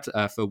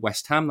Etihad for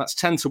West Ham. That's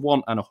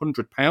 10-1 and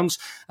 £100.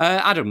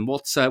 Adam,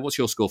 what's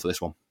your score for this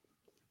one?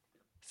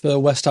 For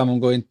West Ham, I'm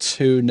going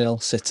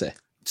 2-0 City.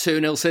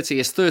 2-0 City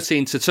is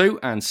 13-2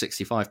 and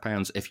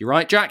 £65 if you're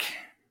right, Jack.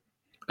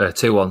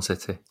 2-1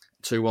 City.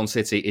 2-1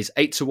 City is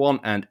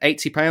 8-1 and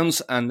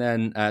 £80, and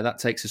then that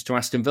takes us to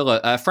Aston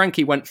Villa.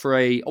 Frankie went for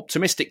a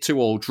optimistic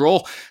 2-2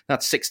 draw.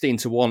 That's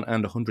 16-1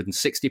 and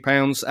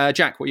 £160.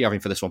 Jack, what are you having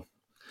for this one?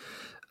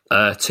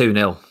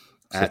 2-0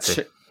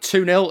 City.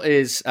 2-0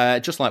 is,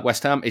 just like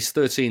West Ham, is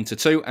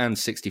 13-2 and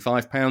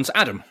 £65.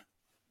 Adam?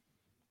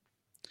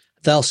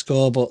 They'll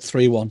score, but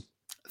 3-1.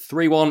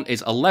 3-1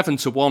 is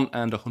 11-1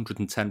 and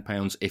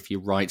 £110 if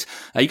you're right.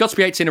 You've got to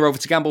be 18 or over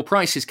to gamble.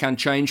 Prices can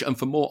change, and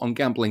for more on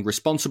gambling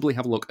responsibly,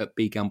 have a look at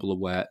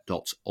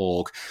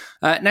begambleaware.org.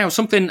 Now,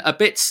 something a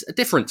bit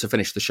different to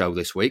finish the show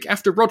this week.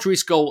 After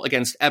Rodri's goal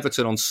against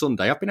Everton on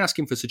Sunday, I've been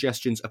asking for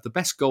suggestions of the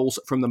best goals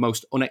from the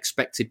most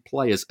unexpected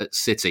players at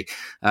City.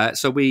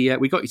 So we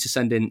got you to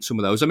send in some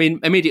of those. I mean,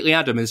 immediately,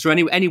 Adam, is there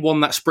any one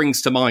that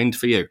springs to mind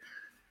for you?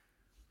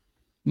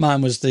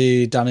 Mine was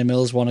the Danny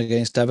Mills one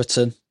against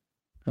Everton.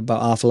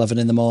 About 11:30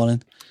 in the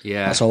morning.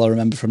 Yeah, that's all I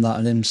remember from that,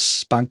 and him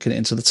spanking it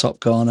into the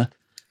top corner.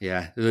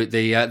 Yeah,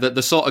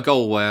 the sort of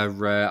goal where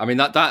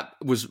that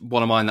was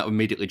one of mine that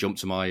immediately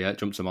jumped to mind.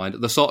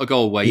 The sort of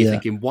goal where you're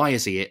thinking, why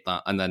has he hit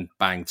that, and then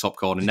bang, top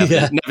corner.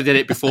 Never did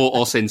it before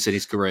or since in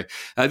his career.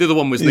 The other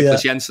one was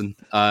Nicholas Jensen,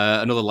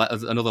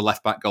 another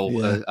left back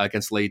goal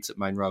against Leeds at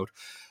Main Road.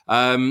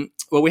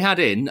 Well, we had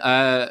in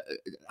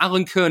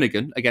Alan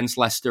Kernaghan against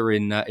Leicester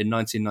in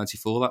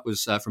 1994. That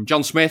was from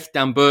John Smith,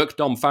 Dan Burke,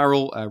 Dom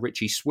Farrell,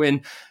 Richie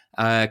Swin,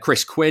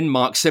 Chris Quinn,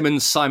 Mark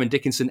Simmons, Simon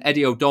Dickinson,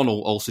 Eddie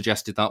O'Donnell all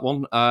suggested that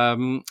one.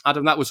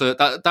 Adam, that was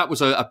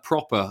a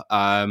proper.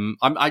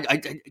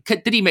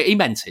 Did he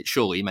meant it?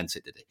 Surely he meant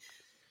it, did he?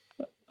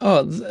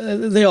 Oh,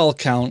 they all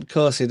count. Of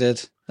course he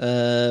did.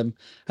 Again,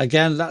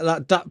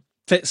 that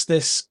fits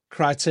this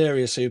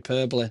criteria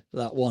superbly.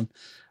 That one,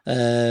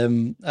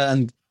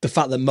 and the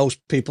fact that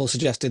most people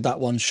suggested that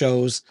one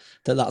shows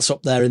that that's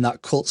up there in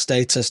that cult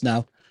status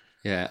now.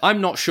 Yeah, I'm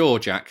not sure,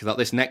 Jack, that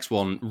this next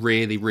one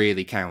really,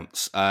 really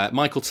counts.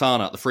 Michael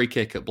Tarnat, the free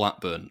kick at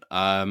Blackburn,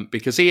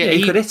 because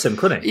he could hit him,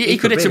 couldn't he? He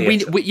could hit him.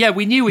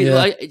 We knew he. Yeah.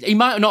 Like, he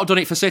might have not done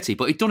it for City,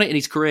 but he'd done it in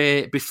his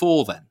career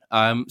before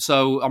then.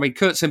 So, I mean,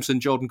 Kurt Simpson,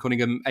 Jordan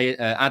Cunningham,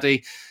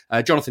 Addy,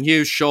 Jonathan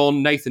Hughes,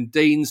 Sean, Nathan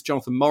Deans,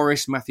 Jonathan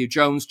Morris, Matthew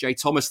Jones, Jay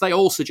Thomas, they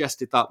all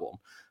suggested that one.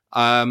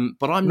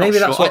 But I'm not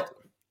sure.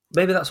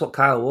 Maybe that's what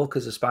Kyle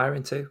Walker's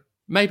aspiring to.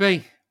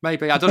 Maybe. I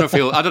don't know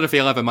if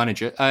he'll ever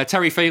manage it.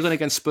 Terry Phelan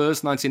against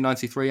Spurs,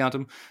 1993.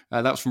 Adam,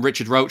 that was from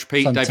Richard Roach,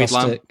 David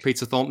Lamb,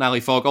 Peter Thornton, Ali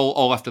Fogg,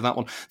 all after that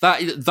one.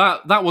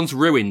 That one's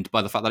ruined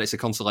by the fact that it's a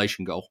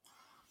consolation goal.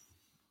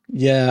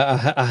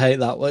 Yeah, I hate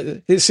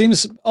that. It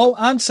seems. Oh,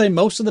 I'd say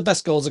most of the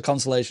best goals are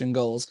consolation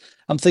goals.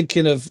 I'm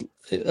thinking of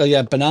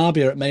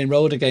Benabia at Main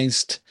Road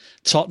against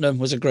Tottenham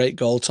was a great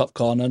goal, top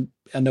corner.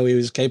 I know he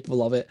was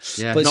capable of it,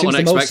 yeah, but it seems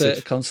unexpected. the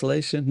most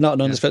consolation, not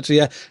an unexpected.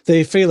 Yeah,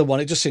 the Phelan one,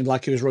 it just seemed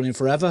like he was running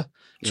forever.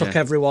 Took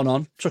everyone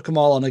on, took them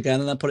all on again,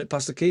 and then put it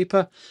past the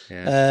keeper.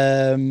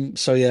 Yeah.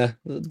 So yeah,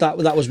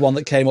 that was one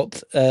that came up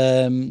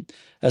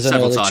as an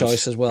early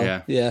choice as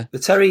well. Yeah. The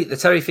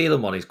Terry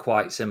Phelan one is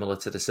quite similar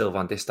to the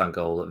Sylvain Distin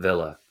goal at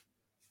Villa,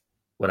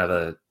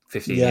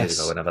 15 years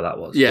ago, whenever that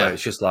was. Yeah, where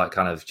it's just like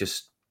kind of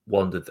just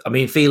wandered. I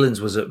mean,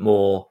 Phelan's was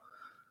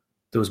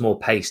there was more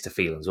pace to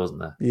Phelan's,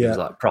 wasn't there? Yeah. It was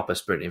like proper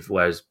sprinting,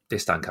 whereas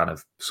Distin kind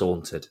of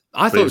sauntered.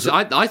 I think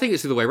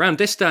it's the other way around.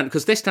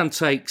 Distin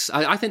takes,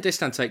 I think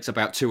Distin takes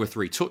about 2 or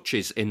 3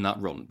 touches in that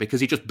run because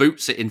he just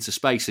boots it into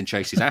space and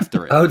chases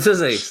after it. Oh,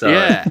 does he? Sorry.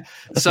 Yeah.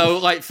 So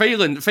like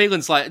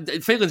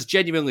Phelan's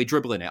genuinely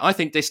dribbling it. I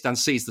think Distin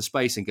sees the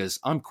space and goes,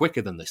 "I'm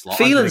quicker than this lot."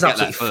 Phelan's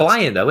absolutely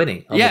flying though,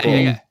 isn't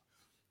he?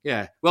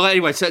 Yeah. Well,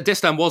 anyway, so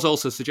Distin was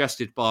also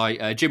suggested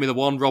by Jimmy the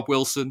One, Rob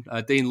Wilson,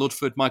 Dean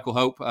Ludford, Michael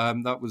Hope.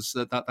 That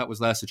was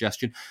their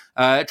suggestion.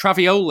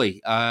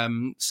 Travioli,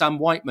 Sam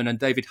Whiteman, and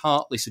David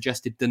Hartley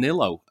suggested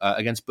Danilo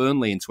against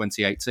Burnley in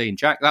 2018.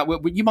 Jack,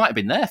 you might have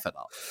been there for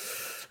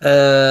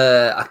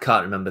that. I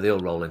can't remember. They all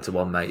roll into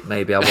one, mate.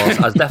 Maybe I was.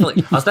 I was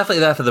definitely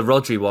there for the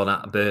Rodri one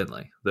at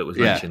Burnley that was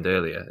mentioned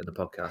earlier in the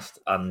podcast,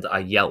 and I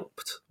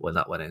yelped when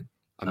that went in.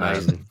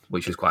 Amazing,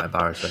 which was quite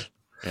embarrassing.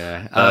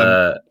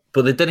 Yeah.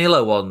 But the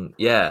Danilo one,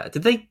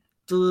 did they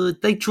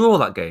draw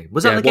that game?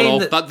 Was that the game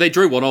that they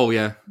drew 1-1?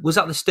 Yeah. Was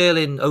that the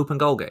Sterling open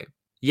goal game?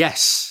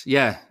 Yes,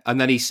 yeah, and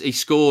then he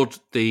scored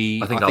the.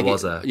 I think I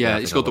was there. Yeah,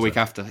 he scored the week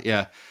after.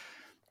 Yeah.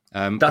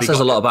 That says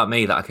a lot about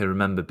me that I can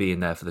remember being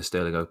there for the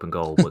Sterling open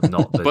goal, but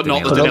not the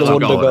Danilo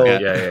goal.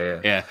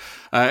 Yeah.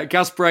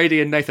 Gaz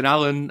Brady and Nathan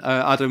Allen,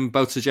 Adam,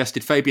 both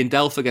suggested Fabian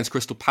Delph against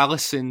Crystal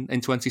Palace in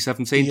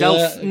 2017. Yeah.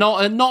 Delph,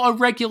 not a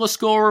regular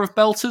scorer of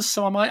belters,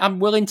 so I'm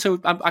willing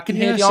to. I can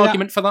hear the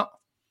argument for that.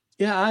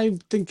 Yeah, I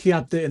think he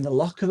had it in the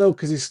locker though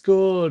because he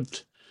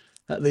scored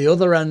at the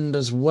other end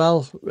as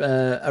well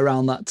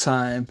around that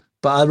time.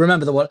 But I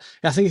remember the one.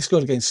 I think he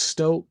scored against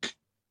Stoke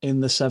in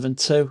the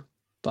 7-2.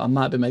 But I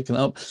might be making it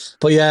up.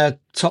 But yeah,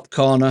 top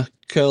corner,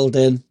 curled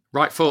in.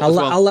 Right foot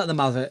I'll let them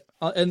have it.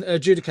 In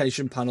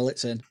adjudication panel,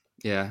 it's in.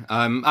 Yeah.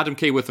 Adam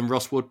Keyworth and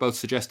Ross Wood both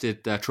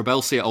suggested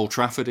Trabelsi at Old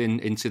Trafford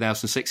in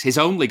 2006. His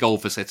only goal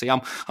for City.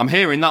 I'm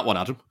hearing that one,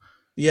 Adam.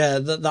 Yeah,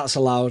 that's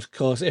allowed, of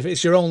course. If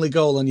it's your only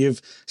goal and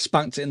you've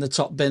spanked it in the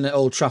top bin at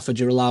Old Trafford,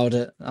 you're allowed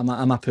it.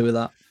 I'm happy with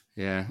that.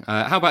 Yeah.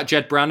 How about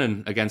Jed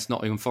Brannan against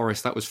Nottingham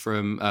Forest? That was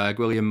from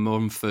William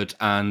Mumford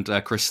and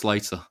Chris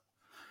Slater.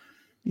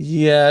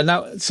 Yeah.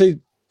 Now, see,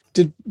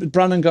 did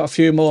Brannan got a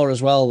few more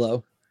as well,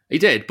 though? He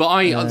did, but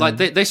like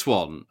this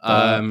one.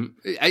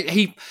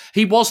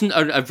 He wasn't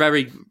a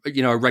very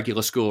a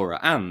regular scorer.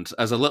 And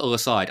as a little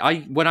aside,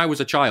 when I was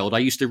a child, I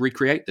used to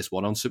recreate this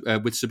one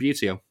with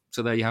Subbuteo.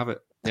 So there you have it.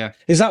 Yeah.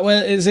 Is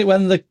it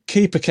when the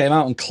keeper came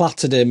out and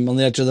clattered him on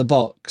the edge of the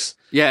box?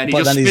 Yeah, and he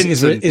but just then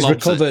spins he's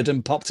recovered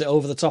and popped it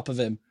over the top of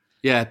him.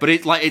 Yeah, but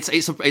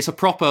it's a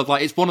proper,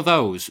 like, it's one of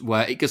those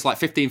where it gets like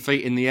 15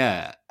 feet in the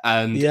air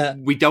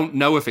and we don't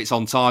know if it's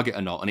on target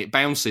or not, and it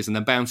bounces and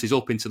then bounces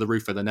up into the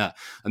roof of the net,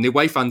 and the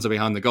away fans are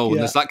behind the goal, and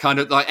there's that kind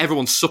of, like,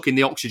 everyone's sucking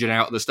the oxygen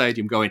out of the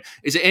stadium going,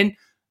 is it in?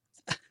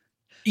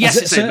 Yes,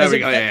 it's in. There we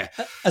go. Yeah.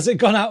 Has it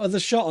gone out of the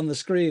shot on the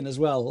screen as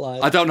well?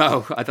 Like, I don't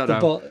know.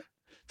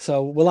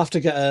 So we'll have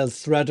to get a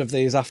thread of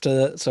these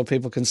after so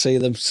people can see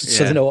them,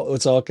 so they know what we're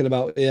talking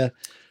about. Yeah.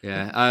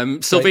 Yeah,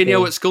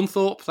 Silvino at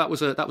Scunthorpe, that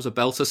was a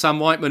belter. Sam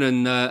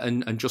Whiteman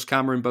and Just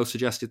Cameron both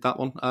suggested that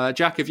one.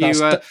 Jack, have you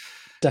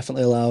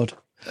definitely allowed?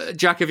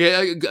 Jack, have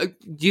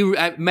you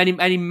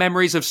many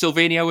memories of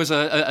Silvino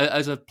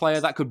as a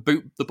player that could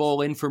boot the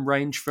ball in from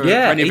range for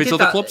any of his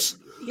other clubs?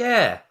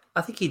 Yeah,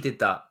 I think he did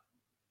that.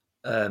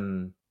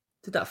 Did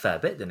that a fair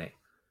bit, didn't he?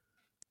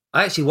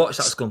 I actually watched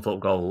that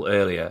Scunthorpe goal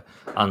earlier,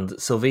 and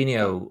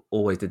Silvino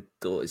always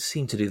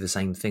seemed to do the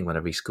same thing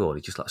whenever he scored.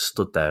 He just like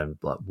stood there and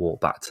like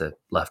walked back to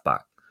left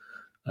back.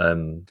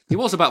 He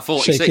was about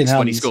 46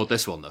 when he scored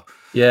this one, though.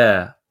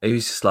 Yeah, he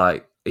was just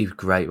like, he was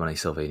great when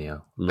he's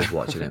Silvino. Love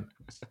watching him.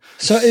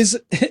 So is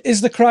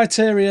the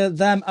criteria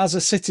them as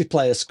a City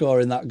player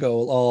scoring that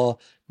goal, or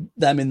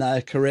them in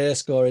their career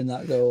scoring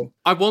that goal?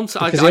 I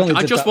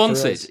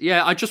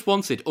just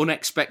wanted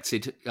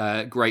unexpected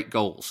great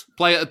goals.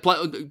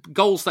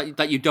 Goals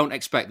that you don't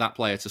expect that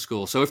player to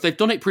score. So if they've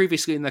done it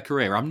previously in their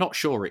career, I'm not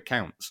sure it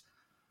counts.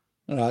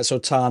 All right, so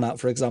Tarnat,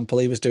 for example,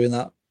 he was doing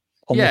that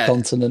on the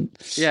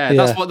continent. Yeah,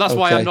 that's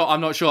why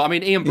I'm not sure. I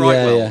mean, Ian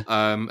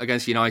Brightwell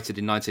against United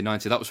in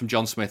 1990, that was from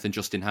John Smith and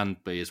Justin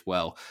Handby as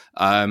well.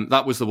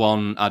 That was the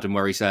one, Adam,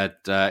 where he said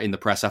in the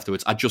press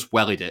afterwards, I just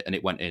wellied it and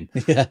it went in.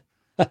 Yeah.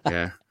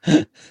 Yeah,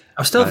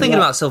 I'm still thinking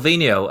about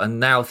Silvino, and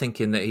now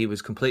thinking that he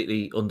was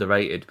completely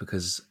underrated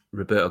because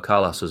Roberto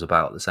Carlos was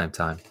about at the same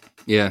time.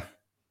 Yeah.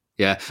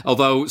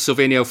 Although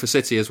Silvino for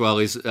City as well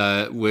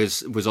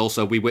was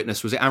also, we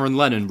witnessed, was it Aaron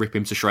Lennon rip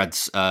him to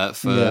shreds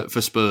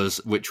for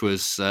Spurs, which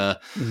was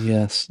not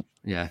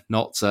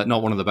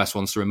one of the best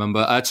ones to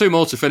remember. Two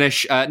more to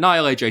finish.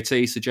 Niall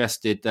AJT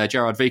suggested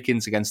Gerard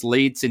Vikins against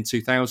Leeds in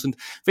 2000.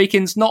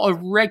 Vikins, not a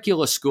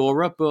regular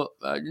scorer, but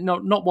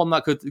not one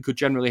that could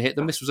generally hit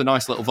them. This was a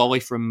nice little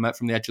volley from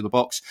the edge of the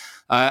box.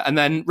 And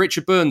then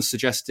Richard Burns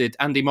suggested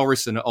Andy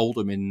Morrison at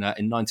Oldham in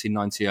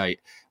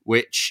 1998,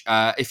 which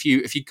if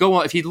you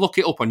look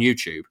it up on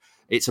YouTube,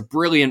 it's a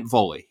brilliant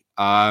volley.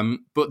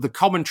 But the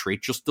commentary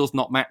just does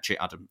not match it,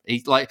 Adam.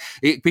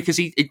 Because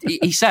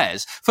he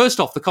says, first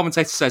off, the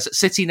commentator says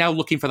City now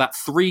looking for that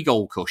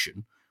 3-goal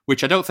cushion,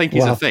 which I don't think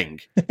is a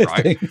thing,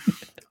 right?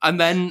 And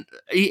then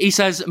he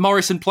says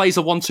Morrison plays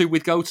a 1-2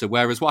 with Gota,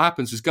 whereas what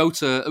happens is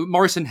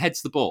Morrison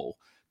heads the ball,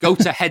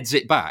 Gota heads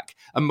it back,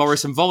 and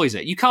Morrison volleys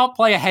it. You can't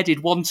play a headed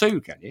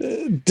 1-2, can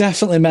you?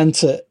 Definitely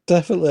meant it.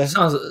 Definitely.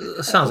 Sounds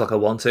like a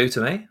 1-2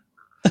 to me.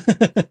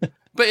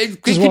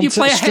 But can you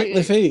play a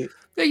strictly feet?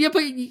 Yeah,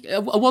 but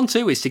a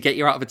 1-2 is to get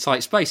you out of a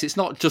tight space. It's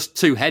not just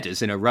 2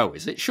 headers in a row,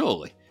 is it?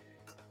 Surely.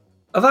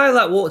 Have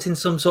I walked in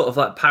some sort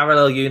of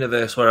parallel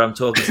universe where I'm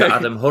talking to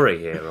Adam Hurrey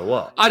here, or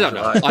what? I don't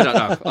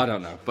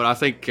know. But I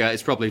think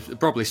it's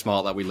probably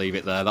smart that we leave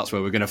it there. That's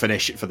where we're going to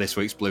finish it for this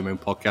week's Blue Moon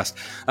podcast.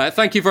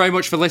 Thank you very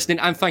much for listening,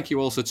 and thank you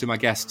also to my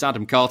guests,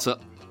 Adam Carter.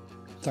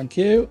 Thank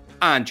you.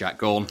 And Jack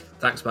Gaughan.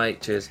 Thanks, mate.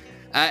 Cheers.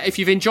 If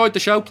you've enjoyed the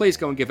show, please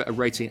go and give it a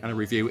rating and a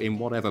review in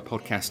whatever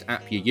podcast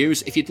app you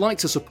use. If you'd like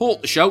to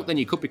support the show, then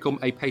you could become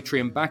a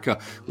Patreon backer.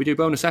 We do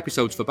bonus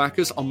episodes for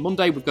backers. On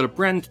Monday, we've got a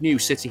brand new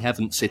City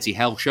Heaven, City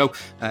Hell show.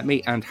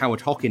 Me and Howard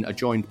Hockin are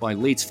joined by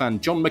Leeds fan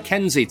John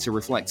McKenzie to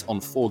reflect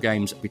on 4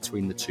 games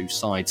between the two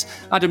sides.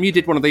 Adam, you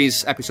did one of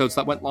these episodes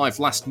that went live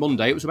last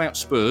Monday. It was about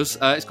Spurs.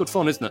 It's good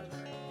fun, isn't it?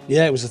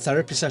 Yeah, it was a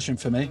therapy session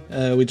for me.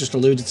 We just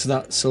alluded to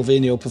that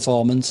Silvino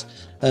performance.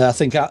 I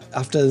think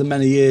after the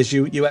many years,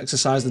 you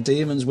exercised the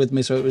demons with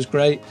me, so it was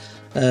great.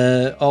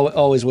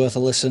 Always worth a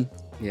listen.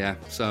 Yeah,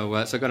 so go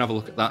and have a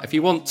look at that. If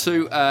you want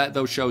to,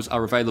 those shows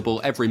are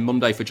available every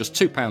Monday for just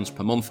 £2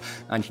 per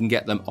month, and you can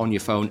get them on your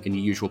phone in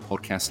your usual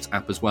podcasts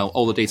app as well.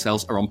 All the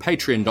details are on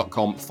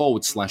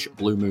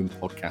patreon.com/Blue Moon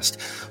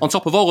Podcast. On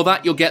top of all of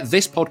that, you'll get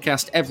this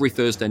podcast every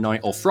Thursday night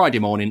or Friday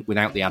morning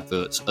without the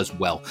adverts as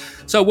well.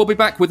 So we'll be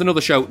back with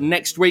another show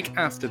next week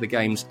after the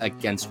games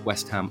against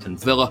West Ham and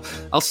Villa.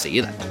 I'll see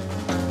you then.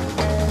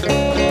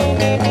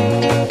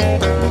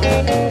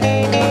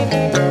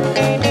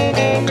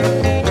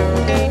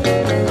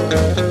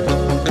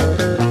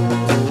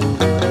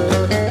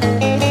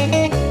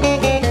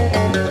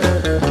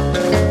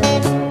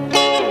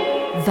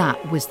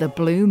 was the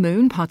Blue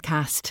Moon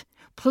Podcast.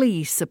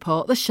 Please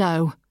support the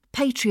show.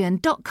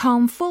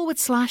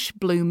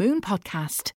 Patreon.com/Blue Moon Podcast.